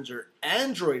that turns your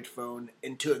Android phone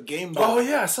into a Game Boy. Oh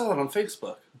yeah, I saw that on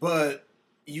Facebook. But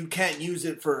you can't use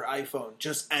it for iPhone,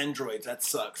 just Androids. That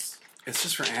sucks. It's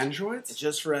just for Androids? It's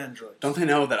just for Androids. Don't they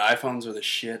know that iPhones are the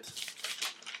shit?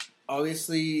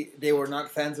 Obviously, they were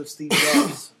not fans of Steve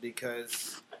Jobs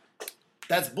because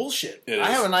that's bullshit.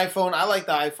 I have an iPhone. I like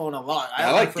the iPhone a lot.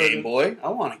 I like Game Boy. I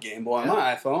want a Game Boy on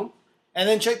my iPhone. And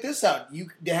then check this out.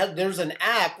 There's an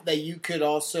app that you could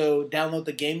also download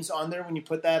the games on there when you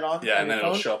put that on. Yeah, and then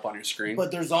it'll show up on your screen.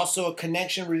 But there's also a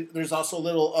connection. There's also a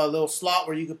little slot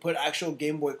where you could put actual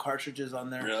Game Boy cartridges on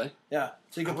there. Really? Yeah.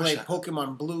 So you can play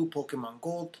Pokemon Blue, Pokemon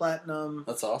Gold, Platinum.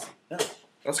 That's awesome. Yeah.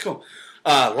 That's cool.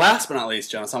 Last but not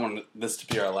least, Jonas, I want this to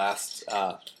be our last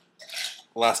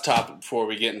topic before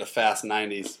we get into Fast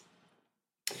 90s.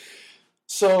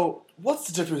 So, what's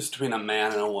the difference between a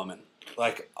man and a woman?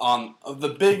 Like, on the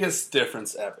biggest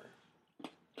difference ever.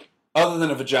 Other than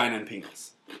a vagina and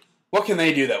penis. What can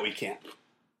they do that we can't?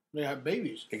 They have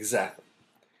babies. Exactly.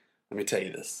 Let me tell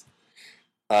you this.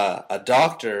 A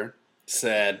doctor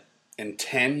said in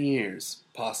 10 years,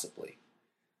 possibly,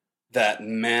 that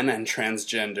men and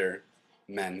transgender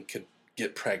men could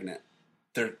get pregnant.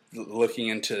 They're looking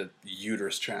into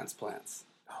uterus transplants.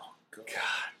 Oh, God.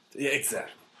 Yeah,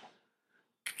 exactly.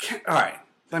 All right,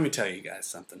 let me tell you guys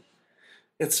something.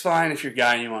 It's fine if you're a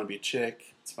guy and you want to be a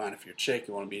chick. It's fine if you're a chick and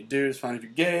you want to be a dude. It's fine if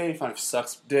you're gay. It's fine if you suck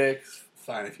some dick. It's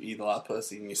fine if you eat a lot of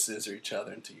pussy and you scissor each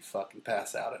other until you fucking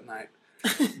pass out at night.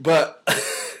 But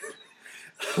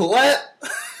let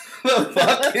the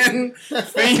fucking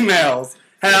females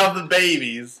have the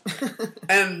babies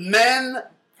and men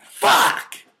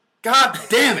fuck. God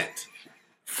damn it.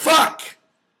 Fuck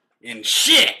and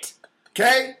shit.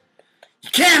 Okay?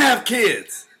 You can't have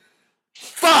kids.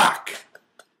 Fuck.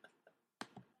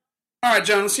 All right,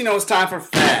 Jonas, you know it's time for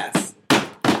Fast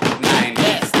 90s.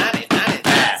 Yes, 90s.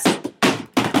 Fast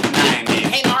 90s.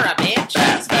 Hey, Laura, bitch.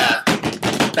 Fast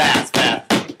 90s. Fast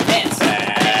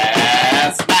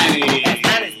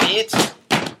 90s, bitch.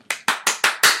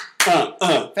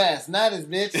 Fast 90s,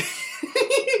 bitch.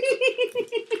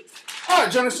 All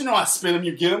right, Jonas, you know I spin them,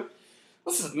 you get them.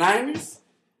 This is 90s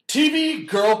TV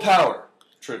girl power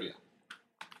trivia.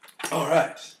 All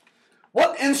right.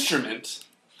 What instrument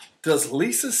does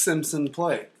Lisa Simpson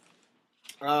play?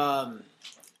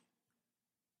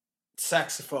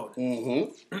 Saxophone.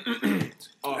 Mm-hmm.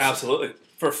 Awesome. Absolutely.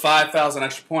 For 5,000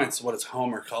 extra points, what does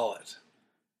Homer call it?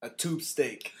 A tube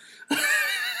steak.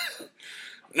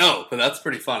 No, but that's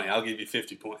pretty funny. I'll give you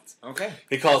 50 points. Okay.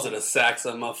 He calls it a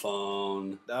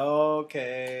saxophone.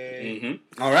 Okay.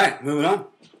 Mm-hmm. All right, moving on.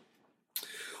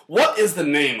 What is the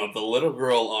name of the little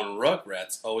girl on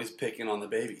Rugrats always picking on the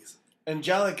babies?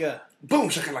 Angelica. Boom,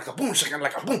 shakalaka, boom,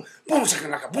 shakalaka, boom, boom,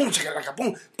 shakalaka, boom, shakalaka,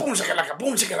 boom, boom, shakalaka,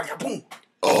 boom, shakalaka, boom.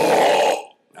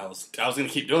 Oh! I was going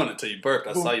to keep doing it until you burped.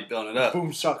 I saw you building it up.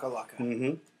 Boom shakalaka.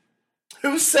 Mm-hmm.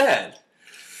 Who said,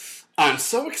 I'm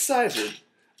so excited,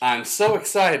 I'm so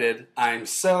excited, I'm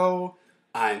so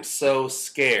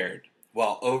scared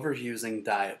while overusing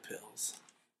diet pills?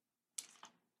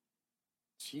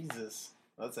 Jesus,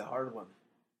 that's a hard one.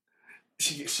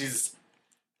 She's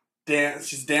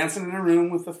dancing in a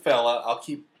room with a fella. I'll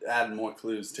keep adding more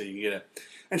clues till you get it.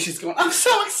 And she's going, I'm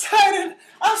so excited,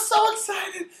 I'm so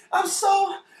excited,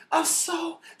 I'm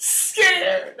so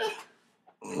scared.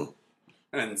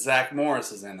 And Zach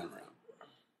Morris is in the room.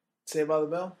 Saved by the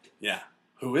Bell? Yeah.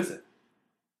 Who is it?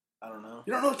 I don't know.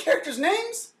 You don't know the characters'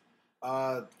 names?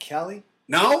 Kelly?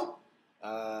 No?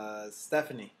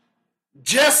 Stephanie.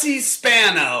 Jesse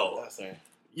Spano. Oh, sorry.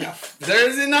 Yeah.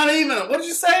 There's not even. What did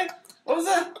you say? What was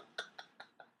that?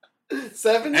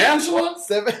 7? Angela?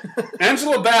 7?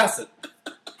 Angela Bassett.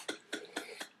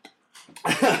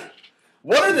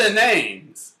 What are the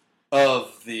names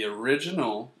of the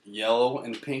original Yellow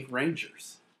and Pink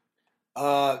Rangers?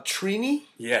 Trini?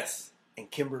 Yes.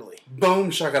 And Kimberly.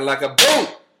 Boom, shakalaka, boom!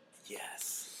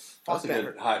 Yes. That's a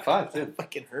good high five, too.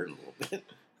 Fucking hurt a little bit.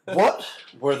 What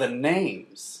were the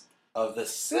names of the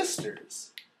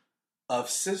sisters of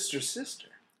Sister Sister?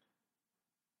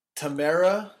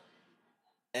 Tamara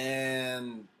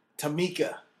and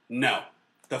Tamika. No.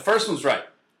 The first one's right.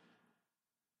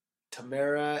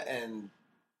 Tamara and...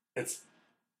 It's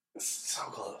so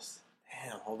close.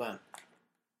 Damn, hold on.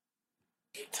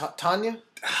 Tanya?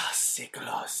 Ah, so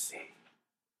close.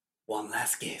 One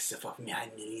last guess of $1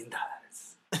 million.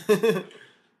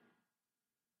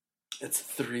 It's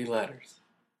 3 letters.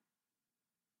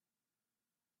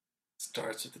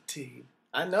 Starts with a T.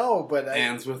 I know, but...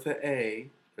 Ends with an A.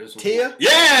 There's Tia?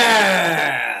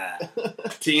 Yeah!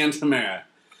 Tia and Tamara.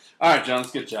 Alright,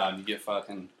 Jones, good job. You get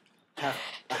fucking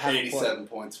 87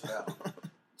 points for that one.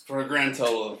 For a grand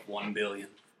total of $1 billion.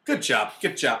 Good job.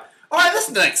 Good job. Alright, this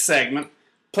is the next segment.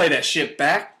 Play that shit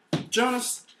back.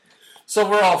 Jonas. So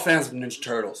we're all fans of Ninja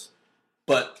Turtles.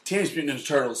 But Teenage Mutant Ninja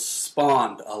Turtles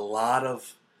spawned a lot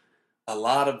of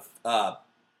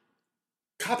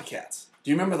copycats.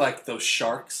 Do you remember like those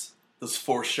sharks? Those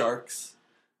 4 sharks?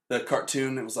 The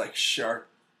cartoon, it was like shark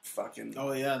fucking...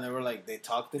 Oh yeah, and they were like, they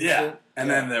talked and yeah. shit. And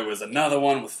then there was another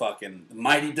one with fucking the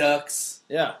Mighty Ducks.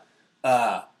 Yeah.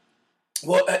 Do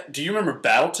you remember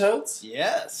Battletoads?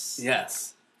 Yes.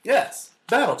 Yes.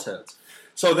 Battletoads.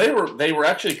 So they were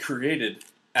actually created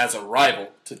as a rival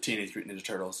to Teenage Mutant Ninja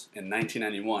Turtles in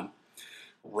 1991.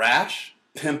 Rash,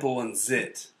 Pimple, and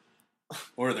Zit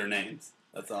were their names.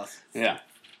 That's awesome. Yeah.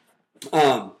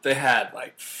 They had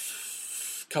like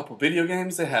a couple video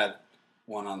games. They had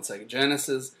one on Sega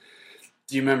Genesis.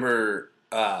 Do you remember?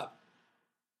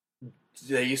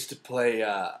 They used to play.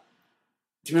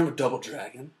 Do you remember Double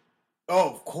Dragon? Oh,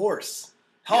 of course.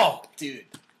 Yeah. Oh, dude,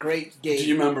 great game. Do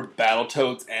you remember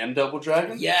Battletoads and Double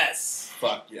Dragon? Yes.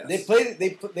 Fuck yes. They played.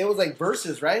 They was like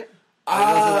versus, right? Was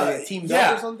it like a team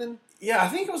up or something? Yeah, I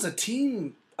think it was a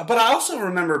team. But I also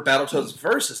remember Battletoads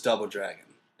versus Double Dragon.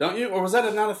 Don't you? Or was that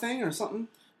another thing or something?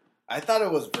 I thought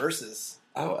it was versus.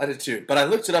 Oh, I did too. But I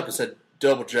looked it up and said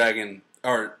Double Dragon,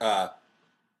 or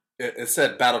it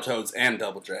said Battletoads and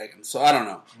Double Dragon. So I don't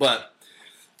know. But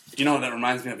you know what that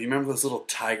reminds me of? You remember those little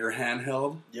Tiger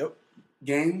handheld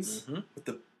games? Mm-hmm.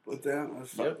 With them?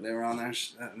 Yep. They were on there.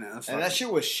 And that shit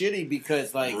was shitty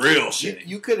because, like... Real shitty.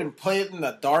 You couldn't play it in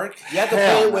the dark. You had to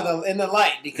play it in the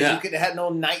light because you had no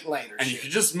night light or shit. And you could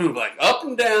just move, like, up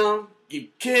and down, you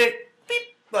kick,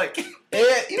 beep, like... beep,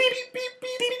 beep, beep,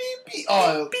 beep, beep, beep.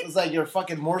 Oh, it was like your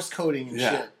fucking Morse coding and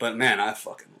shit. But man, I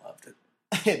fucking loved it.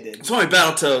 It did. So anyway,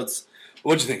 Battletoads,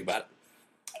 what'd you think about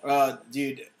it?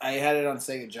 Dude, I had it on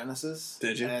Sega Genesis.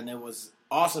 Did you? And it was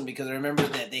awesome because I remember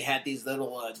that they had these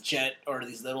little jet or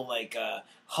these little like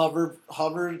hover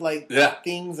like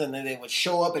things, and then they would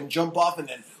show up and jump off, and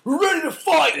then we're ready to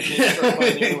fight.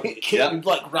 And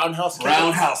like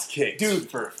roundhouse kicks, dude,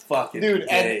 for fucking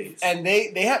days. And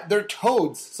they have they're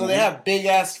toads, so they have big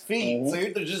ass feet. So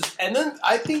they're just, and then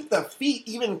I think the feet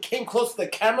even came close to the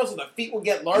camera, so the feet would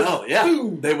get larger. Oh yeah,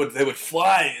 boom. They would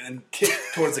fly and kick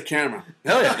towards the camera.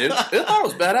 Hell yeah, dude! I thought it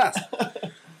was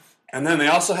badass. And then they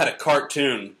also had a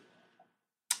cartoon.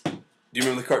 Do you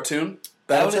remember the cartoon?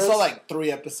 I only saw like 3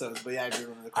 episodes, but yeah, I do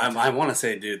remember the cartoon. I want to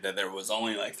say, dude, that there was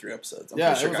only like 3 episodes. I'm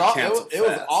pretty sure it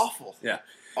was awful. Yeah.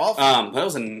 Awful. That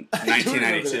was in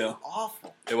 1992.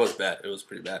 Awful. It was bad. It was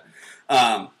pretty bad.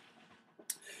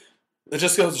 It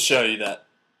just goes to show you that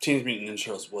Teenage Mutant Ninja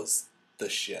Turtles was the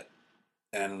shit.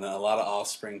 And a lot of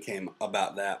offspring came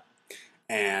about that.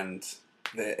 And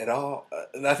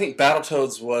I think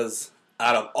Battletoads was...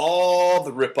 Out of all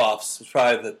the ripoffs, was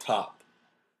probably the top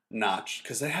notch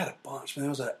because they had a bunch.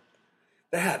 Man,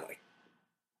 they had like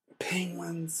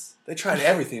penguins. They tried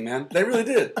everything, man. They really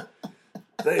did.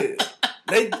 They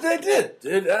did,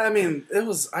 dude. I mean, it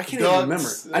was. I can't even remember.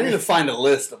 I need to find a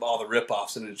list of all the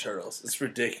ripoffs in Ninja Turtles. It's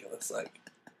ridiculous.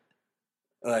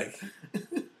 Like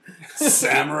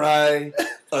samurai,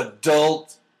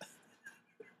 adult,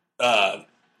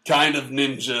 kind of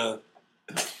ninja,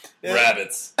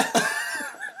 rabbits.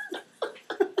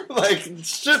 Like,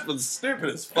 shit was stupid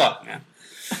as fuck, man.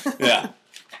 Yeah.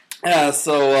 Yeah,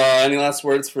 so, any last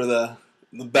words for the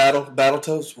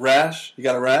Battletoads? Rash? You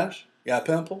got a rash? You got a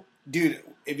pimple? Dude,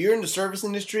 if you're in the service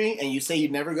industry and you say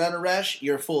you've never gotten a rash,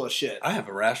 you're full of shit. I have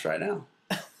a rash right now.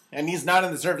 And he's not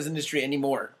in the service industry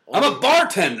anymore. I'm a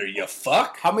bartender, you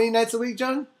fuck. How many nights a week,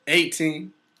 John?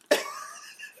 18.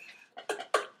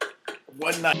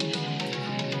 One night.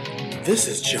 This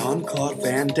is Jean-Claude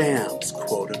Van Damme's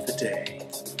quote of the day.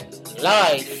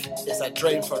 Life is a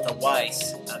dream for the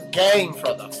wise, a game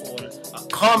for the fool, a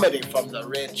comedy from the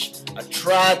rich, a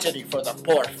tragedy for the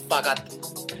poor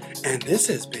faggot. And this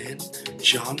has been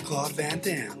Jean-Claude Van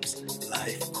Damme's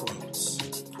Life Quotes.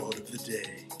 Quote of the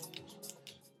day.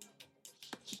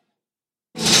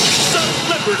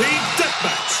 Celebrity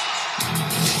Deathmatch.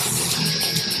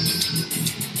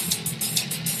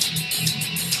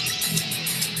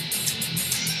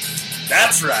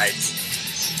 That's right.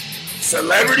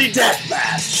 Celebrity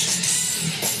Deathmatch.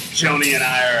 Joni and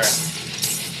I are...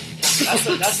 That's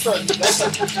the Celebrity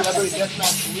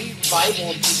Deathmatch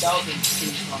revival 2000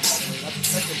 theme song. That's the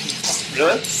second theme song.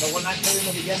 Really? But when I played in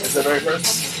the beginning... Is the very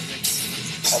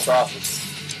first? That's awesome.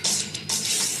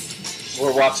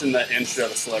 We're watching the intro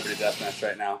to Celebrity Deathmatch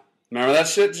right now. Remember that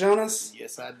shit, Jonas?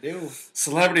 Yes, I do.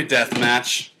 Celebrity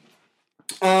Deathmatch.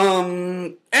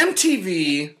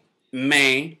 MTV,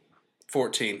 May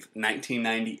 14th,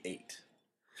 1998.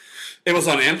 It was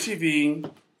on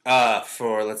MTV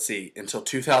for, let's see, until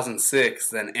 2006.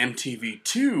 Then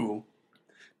MTV2,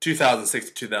 2006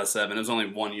 to 2007. It was only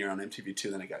 1 year on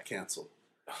MTV2, then it got canceled.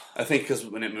 I think because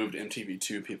when it moved to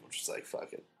MTV2, people were just like,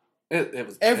 fuck it. It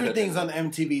was Everything's on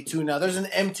MTV2 now. There's an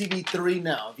MTV3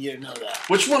 now, if you didn't know that.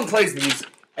 Which one plays music?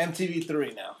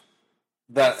 MTV3 now.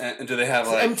 And do they have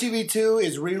So MTV2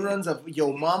 is reruns of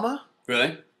Yo Mama.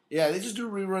 Really? Yeah, they just do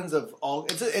reruns of all.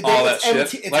 All that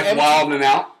shit? Like Wild and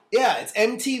Out? Yeah, it's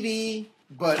MTV,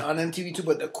 but on MTV2,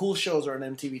 but the cool shows are on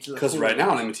MTV2. Because right now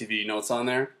on MTV, you know what's on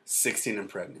there? 16 and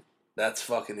Pregnant. That's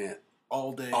fucking it.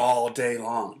 All day. All day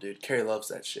long, dude. Carrie loves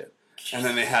that shit. And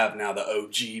then they have now the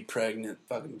OG pregnant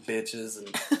fucking bitches. And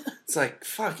it's like,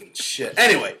 fucking shit.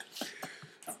 Anyway,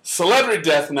 Celebrity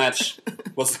Deathmatch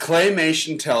was a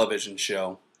claymation television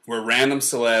show where random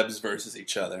celebs versus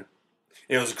each other.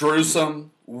 It was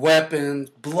gruesome, weapons,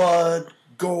 blood,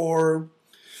 gore.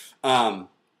 They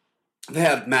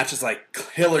had matches like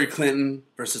Hillary Clinton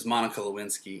versus Monica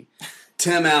Lewinsky,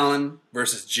 Tim Allen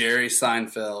versus Jerry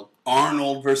Seinfeld,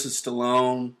 Arnold versus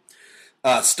Stallone,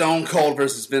 Stone Cold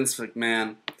versus Vince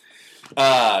McMahon.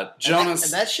 Jonas.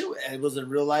 And that show was in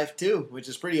real life too, which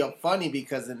is pretty funny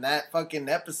because in that fucking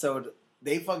episode,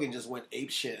 they fucking just went ape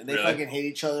shit. And they fucking hate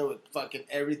each other with fucking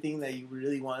everything that you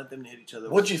really wanted them to hate each other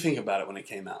with. What'd you think about it when it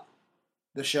came out?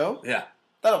 The show? Yeah.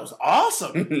 Thought it was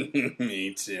awesome.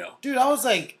 Me too. Dude, I was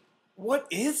like, what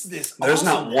is this? There's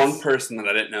not one person that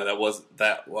I didn't know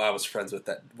I was friends with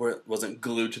that wasn't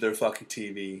glued to their fucking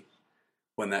TV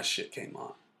when that shit came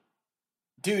on.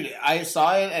 Dude, I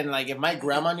saw it, and like, if my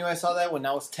grandma knew I saw that when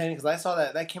I was 10, because I saw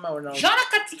that came out when I was...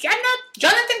 Jonathan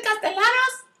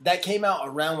Castellanos? That came out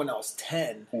around when I was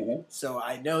 10. Mm-hmm. So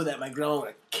I know that my grandma would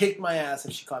have kicked my ass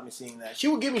if she caught me seeing that. She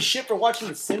would give me shit for watching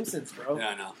The Simpsons, bro. Yeah,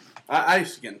 I know. I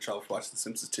used to get in trouble for watching The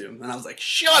Simpsons, too. And I was like,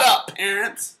 shut up,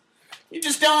 parents! You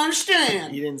just don't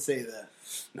understand. You didn't say that.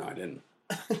 No, I didn't.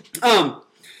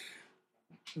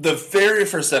 The very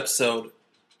first episode...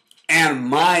 And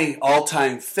my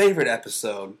all-time favorite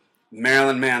episode,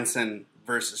 Marilyn Manson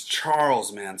versus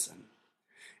Charles Manson.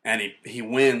 And he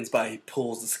wins he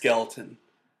pulls the skeleton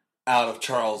out of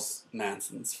Charles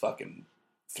Manson's fucking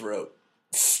throat.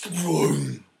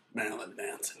 Marilyn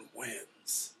Manson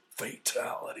wins.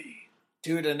 Fatality.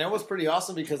 Dude, and that was pretty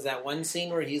awesome because that one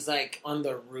scene where he's like on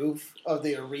the roof of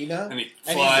the arena. And he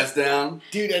flies down.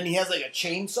 Dude, and he has like a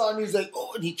chainsaw and he's like,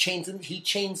 oh, and he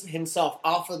chains himself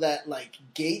off of that like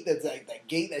gate that's like that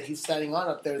gate that he's standing on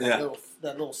up there, that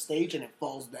little stage, and it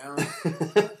falls down.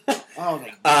 Oh my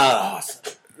god.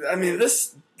 Awesome. I mean,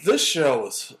 this show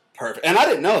was perfect. And I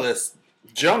didn't know this.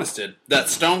 Jonas did. That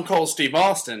Stone Cold Steve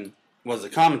Austin was a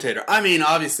commentator. I mean,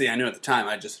 obviously I knew at the time,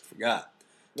 I just forgot.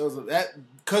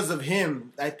 Because of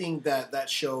him, I think that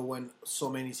show went so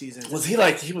many seasons. Was he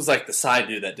was the side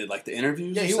dude that did like the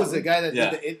interviews? Yeah, he was the guy that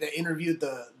that interviewed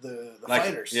the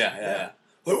fighters. Yeah.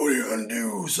 Like, what are you gonna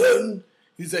do, son?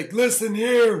 He's like, listen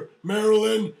here,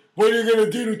 Marilyn. What are you gonna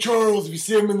do to Charles if you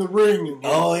see him in the ring?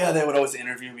 And they would always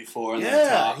interview before. And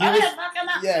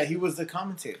he was the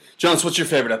commentator. Jones, what's your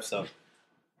favorite episode?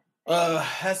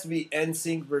 Has to be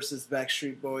NSYNC versus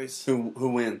Backstreet Boys. Who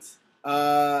wins?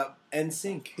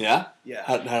 NSYNC. Yeah? Yeah.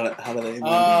 How do they win?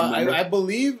 I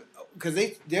believe because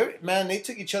they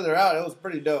took each other out. It was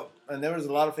pretty dope, and there was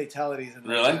a lot of fatalities.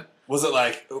 Really? Was it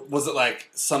like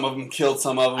some of them killed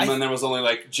some of them, and there was only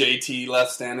like JT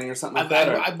left standing or something like that?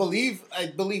 I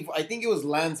think it was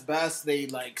Lance Bass. They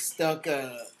like stuck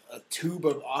a tube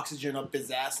of oxygen up his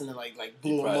ass and then like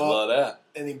blew him up. Love that.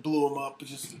 And they blew him up.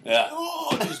 Just blew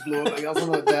up. Like, I was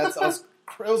one of the dads. It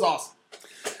was awesome.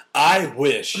 I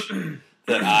wish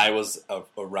that I was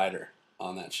a writer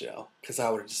on that show, because I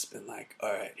would have just been like,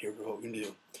 all right, here's what we're gonna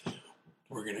do.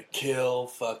 We're gonna kill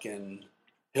fucking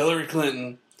Hillary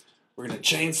Clinton. We're going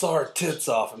to chainsaw her tits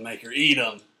off and make her eat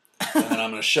them. And then I'm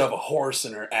going to shove a horse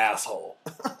in her asshole.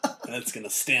 And it's going to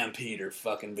stampede her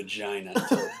fucking vagina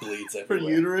until it bleeds everywhere.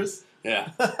 Her uterus?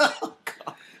 Yeah. Oh,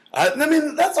 God. I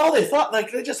mean, that's all they thought.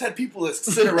 Like, they just had people that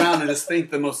sit around and just think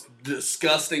the most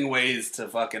disgusting ways to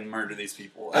fucking murder these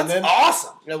people. That's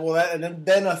awesome. Yeah, well, and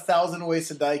then 1,000 Ways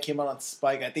to Die came out on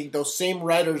Spike. I think those same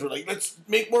writers were like, let's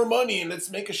make more money and let's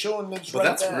make a show and let's But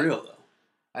that's real, though.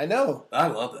 I know. I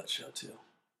love that show, too.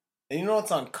 And you know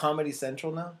what's on Comedy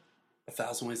Central now?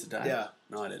 1,000 Ways to Die? Yeah.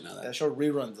 No, I didn't know that. That show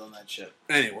reruns on that shit.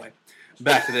 Anyway,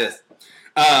 back to this.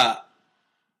 I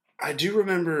do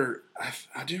remember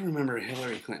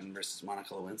Hillary Clinton versus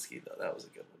Monica Lewinsky, though. That was a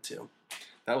good one, too.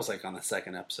 That was like on the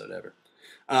second episode ever.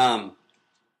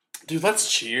 Dude,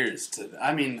 let's cheers to...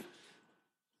 I mean,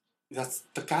 that's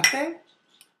Tecate?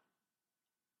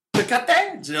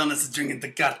 Tecate? Jonas is drinking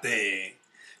Tecate.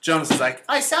 Jonas is like,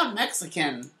 I sound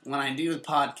Mexican when I do the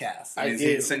podcast.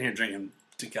 He's sitting here drinking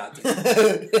Tecate.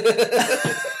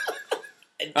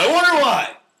 I wonder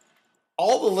why.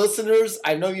 All the listeners,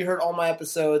 I know you heard all my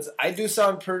episodes. I do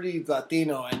sound pretty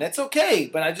Latino, and that's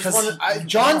okay. But I just want to...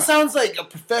 John sounds like a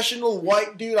professional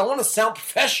white dude. I want to sound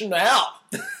professional.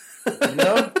 You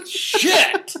know?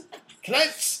 Shit! Can I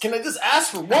just ask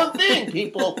for one thing,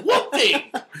 people? One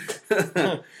thing!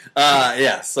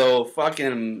 Yeah, so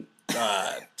fucking...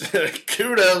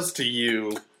 kudos to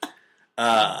you,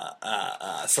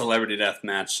 Celebrity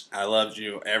Deathmatch. I loved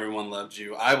you. Everyone loved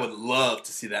you. I would love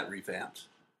to see that revamped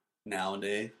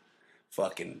nowadays.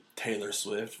 Fucking Taylor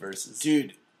Swift versus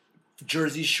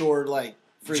Jersey Shore,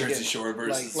 Jersey Shore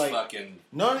versus fucking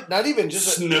not even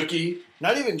just Snooki.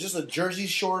 Not even just a Jersey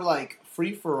Shore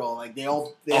free for all. Like they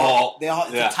all the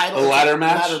title ladder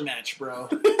match. Ladder match, bro.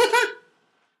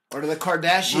 Or the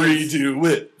Kardashians redo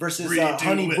it versus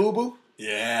Honey Boo Boo.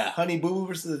 Yeah, Honey Boo Boo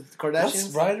versus the Kardashians. Let's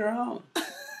write her out.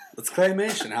 It's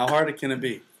claymation. How hard can it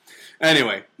be?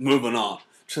 Anyway, moving on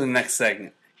to the next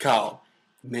segment. Kyle,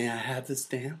 may I have this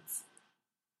dance?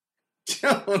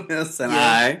 Jonas and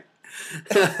I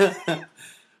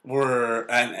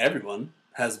and everyone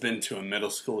has been to a middle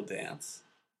school dance.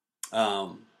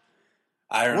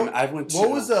 I went to...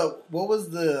 What was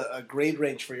the grade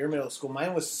range for your middle school?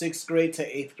 Mine was 6th grade to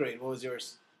 8th grade. What was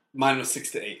yours? Mine was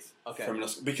 6th to 8th. Okay. For middle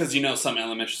school. Because some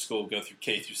elementary school go through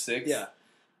K through 6. Yeah.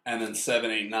 And then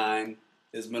 7, 8, 9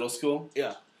 is middle school.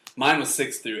 Yeah. Mine was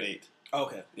 6 through 8.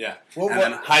 Okay. Yeah.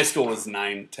 Then high school was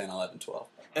 9, 10, 11, 12.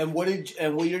 And what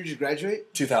year did you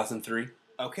graduate? 2003.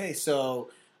 Okay, so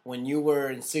when you were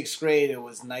in 6th grade, it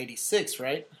was 96,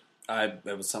 right?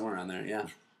 It was somewhere around there, yeah.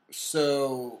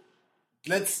 So...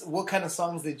 what kind of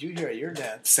songs did you hear at your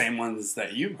dance? Same ones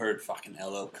that you heard, fucking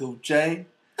LL Cool J,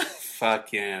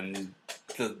 fucking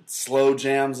the slow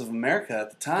jams of America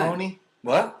at the time. Pony?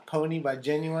 What? Pony by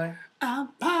Genuine? I'm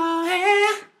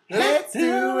Pony, let's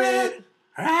do it,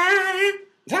 right,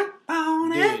 jump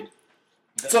on it.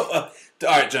 Dude. So, all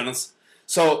right, Jonas.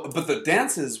 So, but the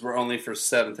dances were only for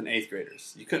 7th and 8th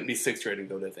graders. You couldn't be 6th grade and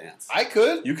go to dance. I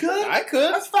could. You could? I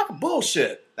could. That's fucking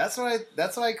bullshit. That's why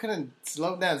I couldn't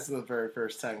slow dance the very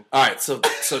first time. All right, so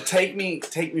take me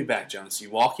back, Jonas. You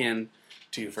walk in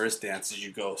to your first dance. Did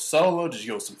you go solo? Did you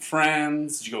go with some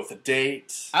friends? Did you go with a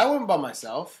date? I went by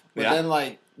myself. But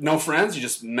then no friends? You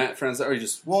just met friends or you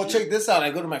just... Well, check this out.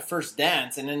 I go to my first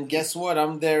dance, and then guess what?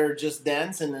 I'm there just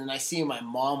dancing, and I see my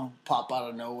mom pop out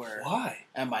of nowhere. Why?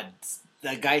 And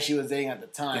the guy she was dating at the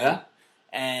time. Yeah?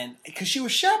 And because she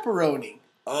was chaperoning.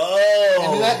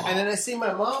 Oh. And then I see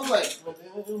my mom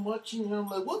watching her. I'm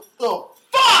like, what the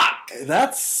fuck?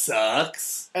 That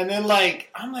sucks. And then, like,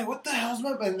 I'm like, what the hell's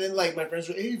my... And then, like, my friends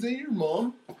were, hey, is that your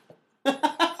mom?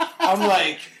 I'm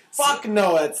like, fuck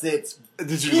no, it's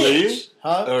Did you leave?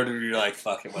 Huh? Or did you, like,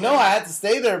 fuck it? No, I had to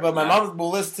stay there, but my mom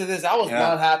will listen to this. I was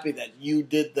not happy that you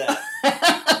did that.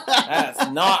 That's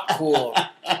not cool.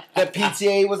 The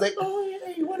PTA was like, oh,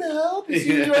 yeah, you want to help? You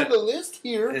see you're on the list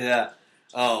here. Yeah.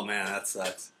 Oh, man, that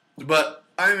sucks. But,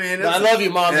 I mean... I love you,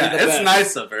 Mom. Yeah, it's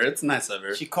nice of her. It's nice of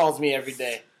her. She calls me every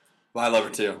day. Well, I love her,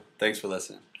 too. Thanks for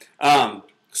listening.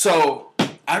 So,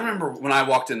 I remember when I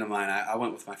walked into mine, I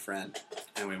went with my friend,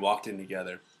 and we walked in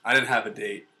together. I didn't have a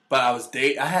date, but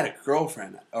I had a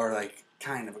girlfriend, or, like,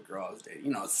 kind of a girl I was dating.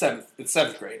 You know, it's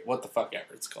seventh grade. What the fuck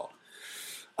ever it's called.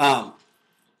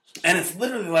 And it's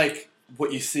literally like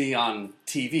what you see on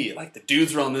TV. Like, the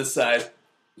dudes were on this side,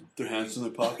 their hands in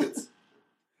their pockets.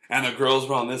 And the girls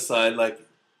were on this side, like,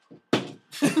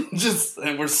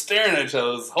 and we're staring at each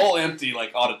other. This whole empty,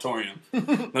 like, auditorium.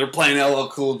 They're playing LL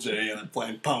Cool J, and they're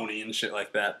playing Pony and shit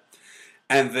like that.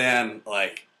 And then,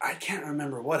 like, I can't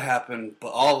remember what happened, but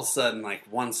all of a sudden, like,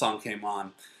 one song came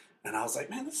on, and I was like,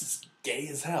 man, this is gay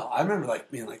as hell. I remember,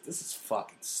 like, being like, this is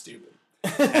fucking stupid.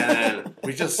 And then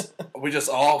we just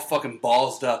all fucking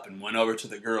ballsed up and went over to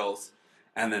the girls,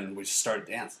 and then we just started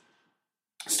dancing.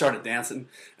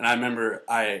 And I remember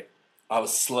I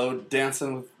was slow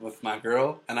dancing with my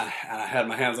girl, and I had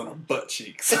my hands on her butt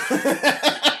cheeks.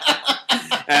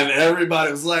 And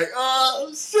everybody was like,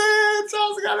 oh shit,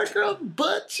 Charles got a girl's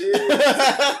butt cheeks.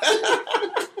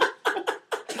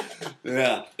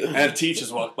 Yeah, and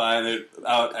teachers walked by, and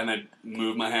I'd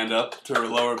move my hand up to her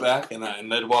lower back, and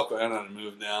they'd walk around, and I'd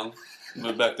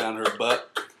move back down to her butt.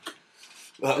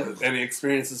 Any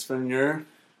experiences from your?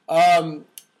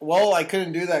 Well, I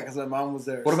couldn't do that because my mom was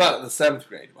there. What about the 7th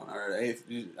grade one or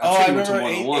 8th? I remember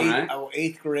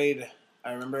 8th grade.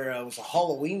 I remember it was a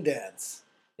Halloween dance.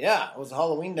 Yeah, it was a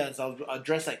Halloween dance. I was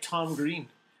dressed like Tom Green,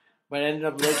 but I ended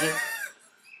up looking.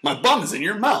 My bum is in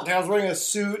your mouth. I was wearing a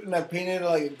suit and I painted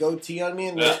like a goatee on me,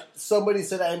 and somebody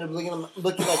said I ended up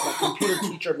looking like my computer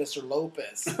teacher, Mr.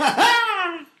 Lopez.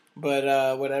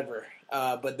 But whatever.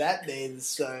 But that day,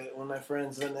 one of my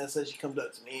friends, Vanessa, she comes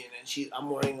up to me, and I'm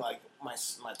wearing like my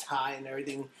tie and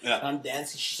everything. Yeah. And I'm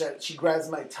dancing. She grabs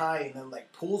my tie and then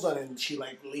like pulls on it, and she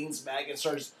like leans back and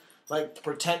starts like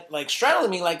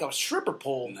straddling me like a stripper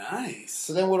pole. Nice.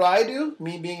 So then what do I do?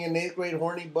 Me being an 8th grade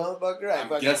horny motherfucker. I'm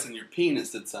guessing your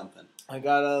penis did something. I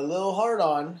got a little hard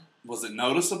on. Was it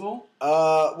noticeable?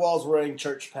 Well, I was wearing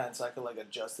church pants, so I could like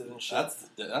adjust it and shit. I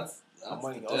was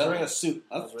wearing a suit.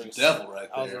 That's the devil right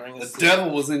there. I was wearing a suit. The devil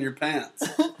was in your pants.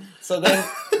 So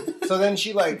then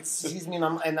she like sees me,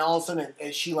 and all of a sudden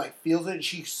she like feels it.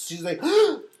 She's like,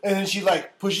 and then she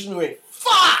like pushes me away.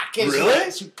 Fuck! And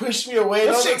really? She pushed me away.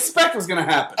 What did she expect was gonna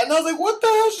happen? And I was like, what the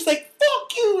hell? She's like,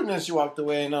 fuck you! And then she walked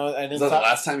away. And I didn't. Was that the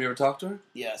last time you ever talked to her?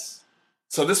 Yes.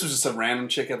 So this was just a random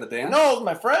chick at the dance? No, it was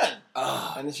my friend.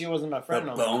 Oh, and then she wasn't my friend.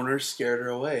 The boner scared her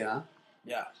away, huh?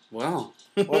 Yeah. Wow.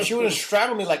 Well, if she would have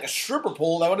straddled me like a stripper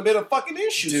pole, that would have been a fucking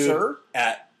issue, dude, sir.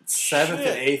 At 7th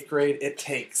and 8th grade, it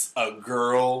takes a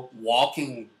girl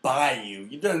walking by you.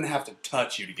 You don't have to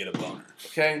touch you to get a boner,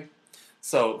 okay?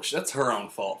 So that's her own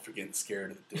fault for getting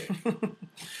scared of the dick.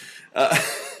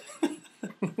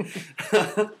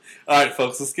 All right,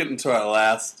 folks, let's get into our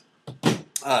last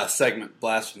segment,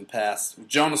 Blast from the Past.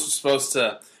 Jonas was supposed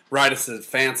to write us a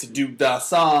fancy doo-dah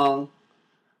song,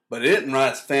 but he didn't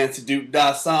write us a fancy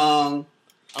doo-dah song.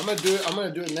 I'm gonna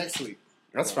do it next week.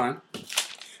 That's fine.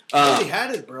 I already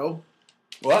had it, bro.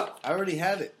 What? I already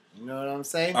had it. You know what I'm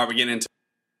saying? Are we getting into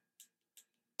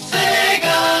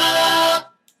Sega?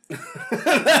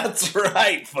 That's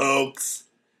right, folks.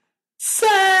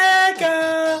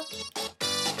 Sega.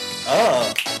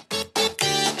 Oh.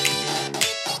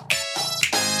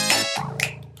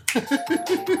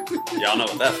 Y'all know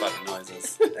what that fucking noise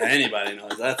is. Anybody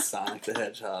knows that's Sonic the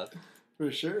Hedgehog.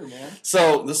 For sure, man.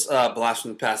 So this Blast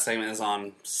from the Past segment is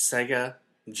on Sega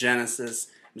Genesis.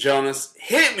 Jonas,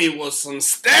 hit me with some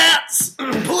stats,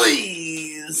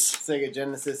 please. Sega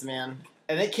Genesis, man.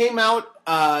 And it came out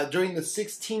during the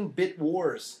 16-bit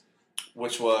wars.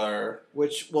 Because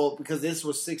this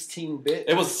was 16-bit.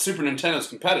 It was Super Nintendo's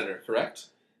competitor, correct?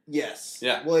 Yes.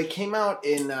 Yeah. Well, it came out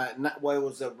in it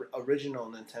was the original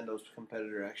Nintendo's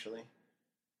competitor, actually.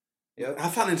 Yep. I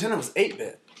thought Nintendo was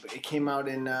 8-bit. It came out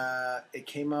in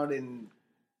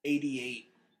 88.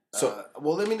 So,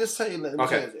 well, let me just tell you.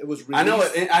 Okay. It was released.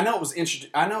 I know it was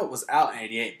introduced. I know it was out in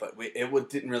 '88, but it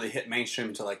didn't really hit mainstream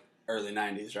until like early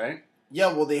 '90s, right?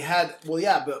 Yeah. Well, they had. Well,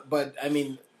 yeah, but I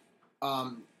mean,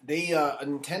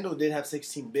 Nintendo did have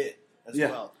 16-bit as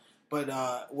well.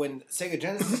 But when Sega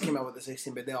Genesis came out with the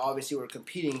 16-bit, they obviously were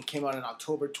competing. It came out on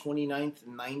October 29th,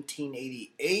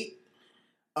 1988.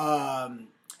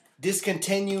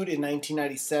 Discontinued in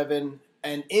 1997.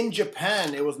 And in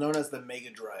Japan, it was known as the Mega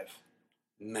Drive.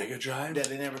 Mega Drive? Yeah,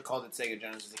 they never called it Sega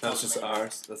Genesis. That's just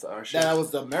ours. That's our shit. That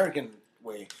was the American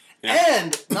way. Yeah.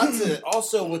 And not to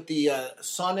also with the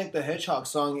Sonic the Hedgehog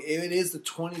song, it is the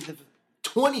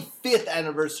 25th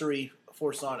anniversary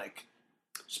for Sonic.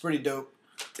 It's pretty dope.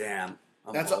 Damn,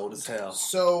 That's old as hell.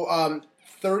 So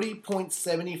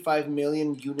 30.75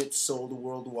 million units sold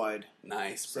worldwide.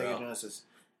 Nice, bro. Sega Genesis.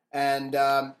 And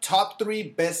top 3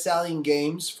 best-selling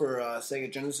games for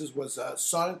Sega Genesis was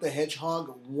Sonic the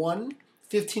Hedgehog 1,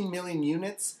 15 million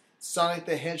units. Sonic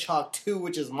the Hedgehog 2,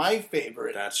 which is my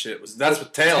favorite. That's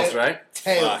with Tails, right?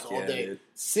 Tails all day. Dude.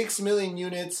 6 million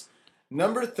units.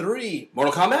 Number 3.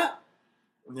 Mortal Kombat?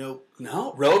 Nope.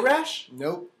 No? Road Rash?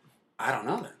 Nope. I don't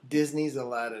know that. Disney's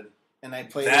Aladdin. And I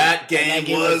played that game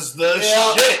was the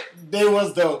shit. It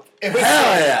was dope. It was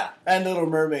hell yeah. And Little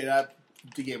Mermaid.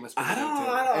 The game was pretty dope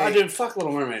too. I didn't fuck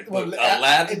Little Mermaid. Well,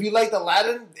 Aladdin? If you liked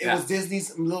Aladdin, it was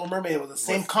Disney's Little Mermaid. It was the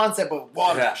same concept, but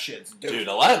water shit. Dude,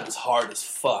 Aladdin was hard as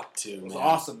fuck too, man. It was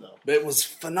awesome though. But it was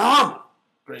phenomenal.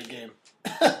 Great game.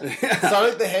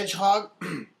 Sonic the Hedgehog.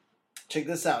 Check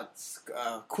this out.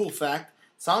 Cool fact.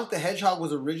 Sonic the Hedgehog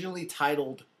was originally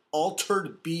titled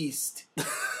Altered Beast.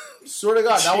 Swear to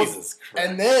God, that was. Christ.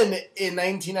 And then in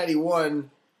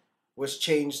 1991 was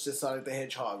changed to Sonic the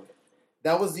Hedgehog.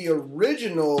 That was the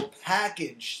original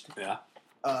packaged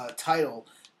title.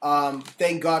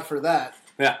 Thank God for that.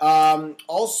 Yeah.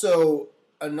 Also,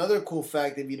 another cool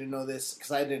fact, if you didn't know this, because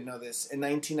I didn't know this, in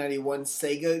 1991,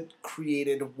 Sega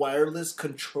created wireless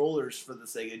controllers for the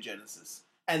Sega Genesis.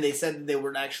 And they said that they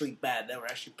weren't actually bad. They were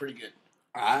actually pretty good.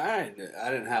 I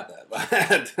didn't have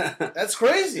that. That's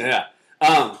crazy. Yeah.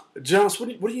 Jonas, what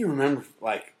do you remember?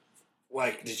 Like,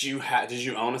 did you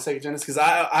own a Sega Genesis? Because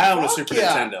I own a Super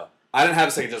Nintendo. I didn't have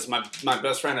a Sega Genesis. My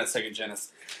best friend had a Sega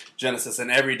Genesis,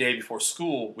 and every day before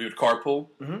school we would carpool.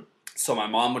 Mm-hmm. So my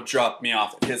mom would drop me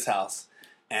off at his house,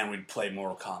 and we'd play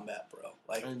Mortal Kombat, bro.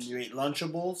 Like, and you ate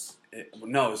Lunchables?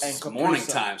 No, it was morning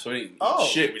time, so we didn't eat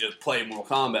shit. We just played Mortal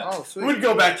Kombat. Oh, sweet. We'd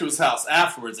go back to his house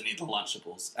afterwards and eat the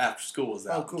Lunchables after school was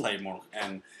out. Cool. And play Mortal.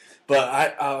 But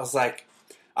I was like,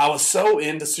 I was so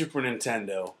into Super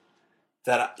Nintendo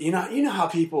that you know how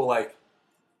people like.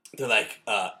 They're like,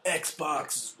 Xbox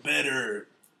is better,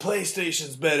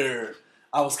 PlayStation's better.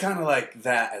 I was kind of like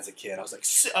that as a kid. I was like,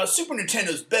 Super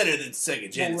Nintendo's better than Sega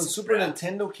Genesis. Well, when Super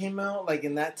Nintendo came out, like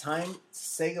in that time,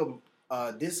 Sega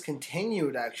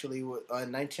discontinued actually with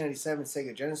 1997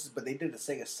 Sega Genesis, but they did a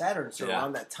Sega Saturn. So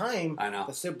around that time, I know.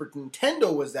 the Super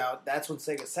Nintendo was out. That's when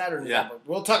Sega Saturn was out. But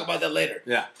we'll talk about that later.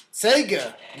 Yeah.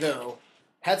 Sega, though,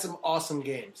 had some awesome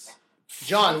games.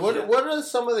 John, what are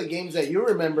some of the games that you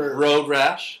remember? Road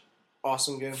Rash.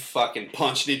 Awesome game. Fucking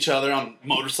punching each other on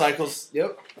motorcycles.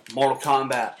 Yep. Mortal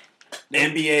Kombat.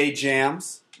 NBA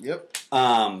Jams. Yep.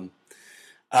 What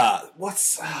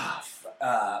was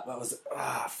it?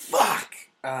 Fuck.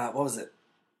 What was it?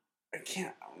 I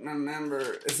can't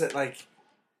remember. Is it like...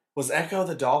 Was Echo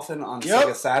the Dolphin on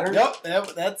Sega Saturn? Yep.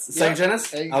 That's... Sega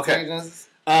Genesis? Okay. Sega Genesis.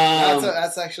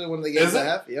 That's actually one of the games I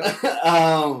have.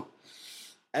 Yep.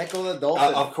 Echo the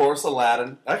Dolphin. Of course,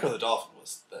 Aladdin. Echo the Dolphin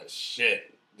was the shit.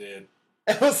 Dude.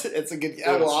 It's a good game.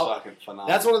 It was fucking phenomenal.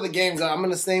 That's one of the games. I'm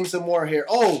going to name some more here.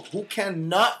 Oh, who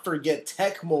cannot forget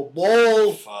Tecmo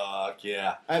Bowl? Fuck,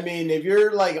 yeah. I mean, if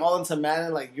you're, like, all into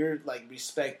Madden, like, you're, like,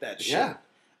 respect that shit.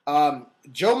 Yeah.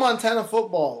 Joe Montana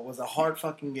Football was a hard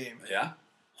fucking game. Yeah.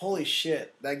 Holy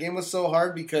shit. That game was so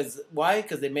hard because... Why?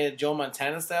 Because they made it Joe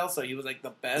Montana style, so he was, like,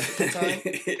 the best at the time.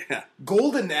 Yeah.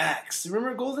 Golden Axe. You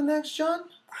remember Golden Axe, John?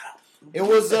 It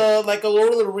was like a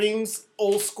Lord of the Rings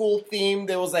old school theme.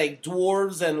 There was like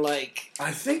dwarves and like... I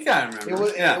think I remember.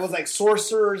 It was like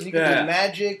sorcerers. You could do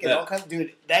magic and all kinds of...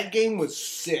 Dude, that game was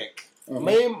sick.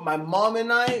 Mm-hmm. My mom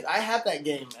and I have that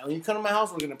game. And when you come to my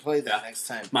house, we're going to play that next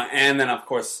time. And then, of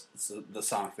course, the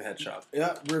Sonic the Hedgehog.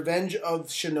 Yeah, Revenge of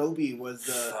Shinobi was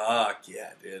the... Fuck,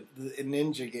 yeah, dude. The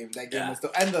ninja game. That game was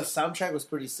dope. And the soundtrack was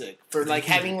pretty sick. For like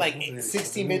having like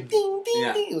 16-bit ding,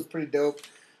 ding, ding. It was pretty dope.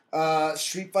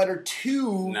 Street Fighter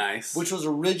 2, nice, which was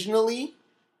originally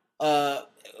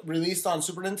released on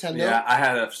Super Nintendo. Yeah, I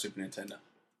had a Super Nintendo.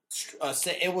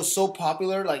 It was so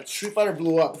popular, like Street Fighter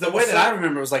blew up. The way that I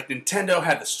remember was like Nintendo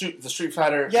had the Street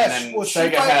Fighter, and then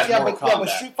Sega had Mortal Kombat. But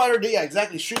Street Fighter did,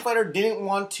 exactly. Street Fighter didn't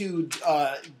want to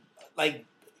like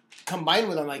combine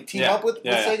with them, like team up with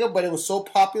Sega, but it was so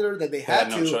popular that they had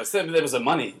no to. choice. It was a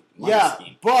money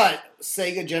scheme. But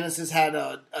Sega Genesis had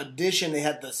a edition. They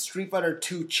had the Street Fighter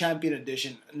 2 Champion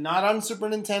Edition. Not on Super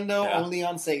Nintendo, only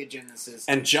on Sega Genesis.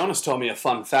 And Jonas told me a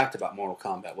fun fact about Mortal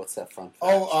Kombat. What's that fun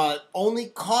fact? Only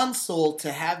console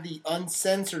to have the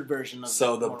uncensored version of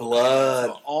So the Mortal blood.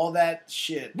 Kombat. So all that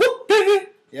shit.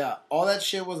 Yeah, all that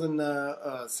shit was in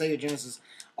the Sega Genesis.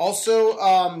 Also,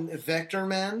 Vector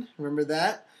Man. Remember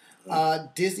that?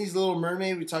 Disney's Little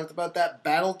Mermaid. We talked about that.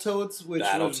 Battletoads, which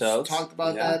we talked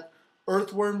about that.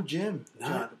 Earthworm Jim.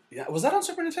 Yeah, was that on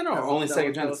Super Nintendo or only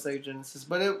Sega Genesis? Sega Genesis,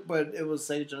 but it was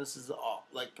Sega Genesis,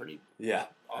 pretty. Yeah,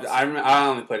 awesome. I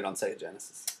only played it on Sega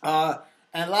Genesis.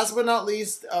 And last but not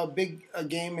least, a big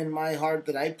game in my heart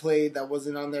that I played that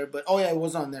wasn't on there, but it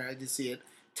was on there. I did see it.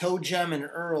 Toe Jam and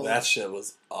Earl. That shit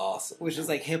was awesome. Which is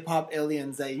like hip hop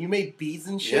aliens that you made beats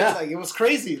and shit. Yeah. Like it was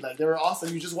crazy. Like they were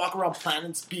awesome. You just walk around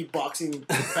planets beatboxing,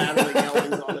 battling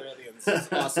aliens, other aliens.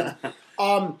 It's awesome.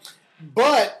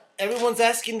 But everyone's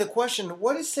asking the question,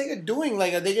 what is Sega doing?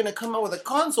 Like, are they going to come out with a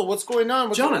console? What's going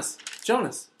on? Jonas,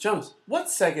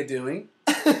 what's Sega doing?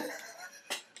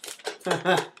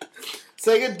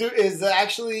 Sega is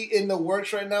actually in the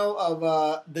works right now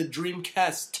of the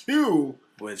Dreamcast 2.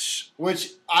 Which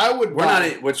I would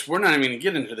buy. We're not even going to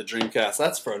get into the Dreamcast.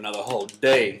 That's for another whole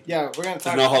day. Yeah, we're going to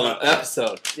talk about whole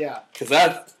episode. Yeah. Because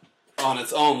that, on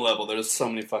its own level, there's so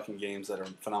many fucking games that are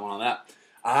phenomenal on that.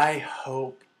 I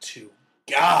hope to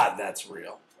God that's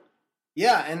real.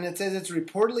 Yeah, and it says it's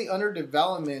reportedly under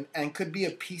development and could be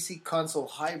a PC console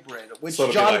hybrid, which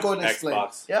so John Golden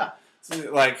explained. Yeah.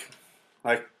 So like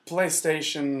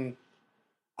PlayStation,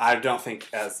 I don't think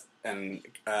as a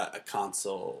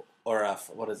console or a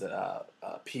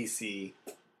PC.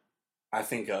 I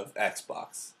think of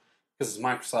Xbox because it's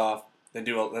Microsoft. They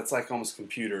do that's like almost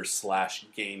computer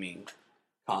 / gaming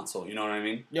console. You know what I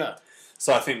mean? Yeah.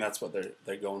 So I think that's what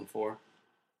they're going for.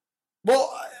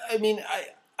 Well, I mean,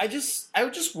 I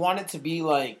would just want it to be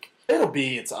like it'll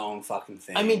be its own fucking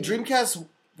thing. I mean, Dreamcast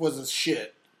was a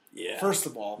shit. Yeah. First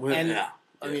of all, I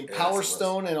mean, Power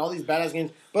Stone and all these badass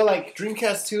games, but like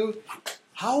Dreamcast 2,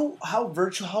 how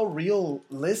virtual, how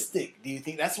realistic do you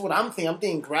think? That's what I'm thinking. I'm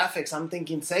thinking graphics. I'm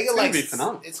thinking Sega. It's gonna be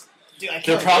phenomenal.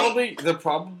 They're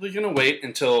probably gonna wait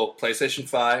until PlayStation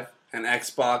 5 and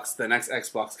Xbox, the next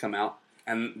Xbox, come out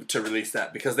and to release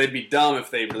that because they'd be dumb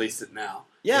if they released it now.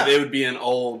 Yeah, they would be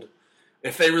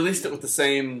if they released it with the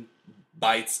same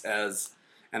bytes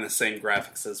and the same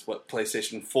graphics as what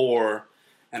PlayStation 4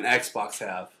 and Xbox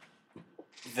have,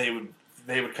 they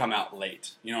would come out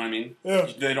late. You know what I mean? Yeah.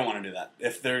 They don't want to do that.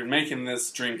 If they're making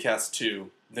this Dreamcast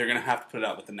 2, they're going to have to put it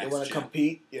out with the next gen. They want to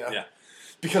compete? Yeah. Yeah.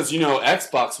 Because,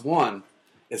 Xbox One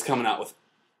is coming out with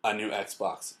a new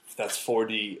Xbox that's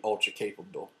 4D ultra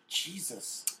capable.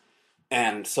 Jesus.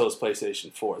 And so is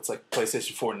PlayStation 4. It's like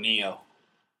PlayStation 4 Neo.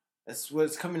 That's what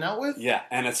it's coming out with? Yeah,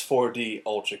 and it's 4D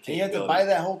ultra capability. And you have to buy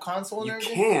that whole console and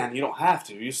everything? You can. You don't have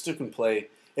to. You still can play.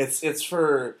 It's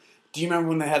for... Do you remember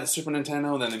when they had the Super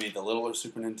Nintendo and then they made the littler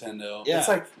Super Nintendo? Yeah. It's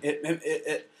like...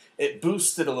 It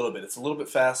boosted a little bit. It's a little bit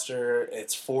faster.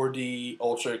 It's 4D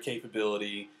ultra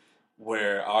capability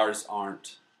where ours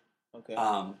aren't. Okay.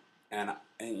 And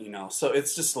so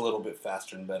it's just a little bit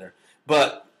faster and better.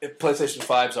 But if PlayStation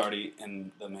 5's already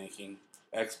in the making.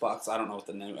 Xbox, I don't know what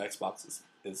the new Xbox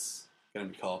is going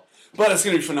to be called. But it's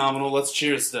going to be phenomenal. Let's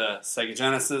cheers to Sega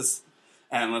Genesis.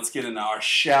 And let's get into our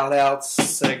shout-outs.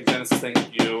 Sega Genesis,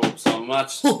 thank you so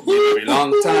much. Every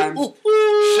long time.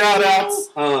 Shout-outs.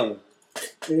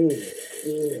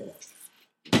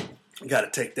 Got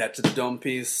to take that to the dome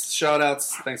piece.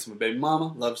 Shout-outs. Thanks to my baby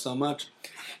mama. Love so much.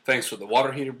 Thanks for the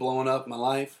water heater blowing up my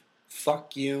life.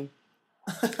 Fuck you.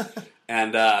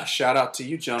 And shout out to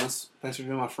you, Jonas. Thanks for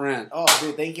being my friend. Oh,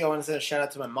 dude, thank you. I want to say a shout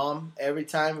out to my mom every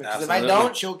time. Because if I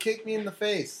don't, she'll kick me in the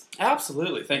face.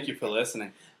 Absolutely. Thank you for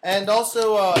listening. And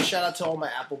also, shout out to all my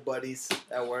Apple buddies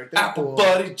at work. They're Apple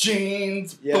buddy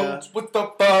jeans, boots with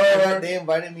the fur. They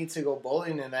invited me to go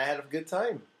bowling, and I had a good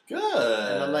time. Good.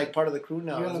 And I'm like part of the crew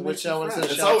now. Which I want to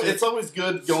say shout out to. It's always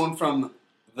good going from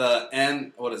the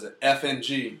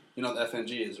FNG. You know what the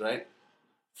FNG is, right?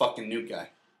 Fucking new guy.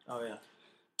 Oh, yeah.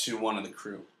 To one of the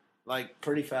crew. Like,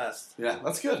 pretty fast. Yeah,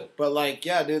 that's good. But, like,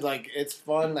 yeah, dude, like, it's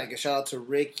fun. Like, a shout out to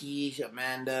Ricky,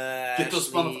 Amanda, Get those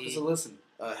motherfuckers to listen.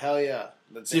 Hell yeah.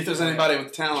 See if there's anybody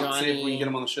with talent. Johnny, see if we can get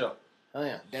them on the show. Hell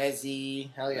yeah. Desi.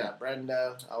 Hell yeah.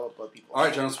 Brenda. I'll upload people. All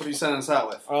right, Jonas, what are you sending us out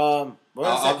with?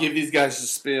 I'll give these guys a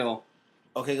spiel.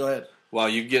 Okay, go ahead. While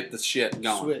you get the shit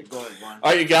going. Sweet. Go ahead, Juan.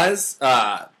 All right, you guys.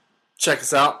 Check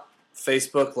us out.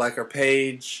 Facebook, like our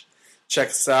page. Check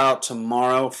us out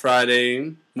tomorrow,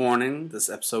 Friday morning. This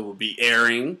episode will be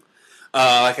airing.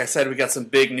 Like I said, we got some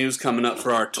big news coming up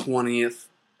for our 20th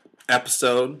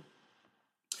episode.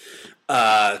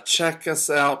 Check us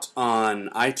out on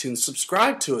iTunes.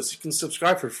 Subscribe to us. You can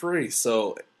subscribe for free.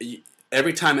 So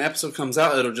every time an episode comes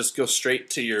out, it'll just go straight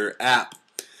to your app,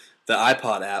 the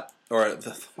iPod app, or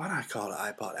why do I call it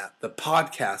an iPod app? The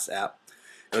podcast app.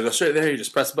 It'll go straight there. You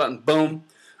just press the button. Boom.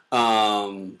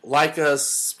 Like us,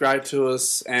 subscribe to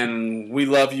us, and we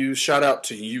love you. Shout out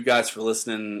to you guys for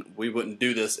listening. We wouldn't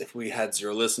do this if we had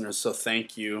 0 listeners, so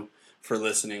thank you for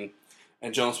listening.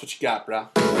 And Jonas, what you got, bro?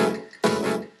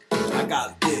 I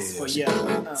got this for you.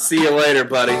 See you later,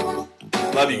 buddy.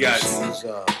 Love you guys.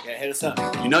 Yeah, hit us up.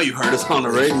 You know you heard us on the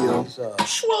radio.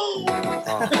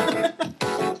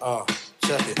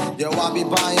 Check it. Yo, I be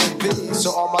buying B's,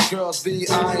 so all my girls be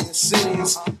eyeing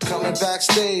scenes. Coming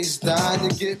backstage, dying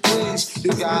to get pleased.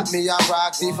 You got me, I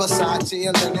rock the Versace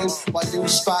and linen. While you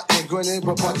spot me grinning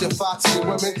with a bunch of foxy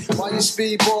women. While you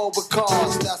speedball with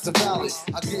cars, that's the valley.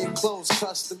 I get clothes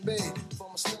custom made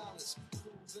from a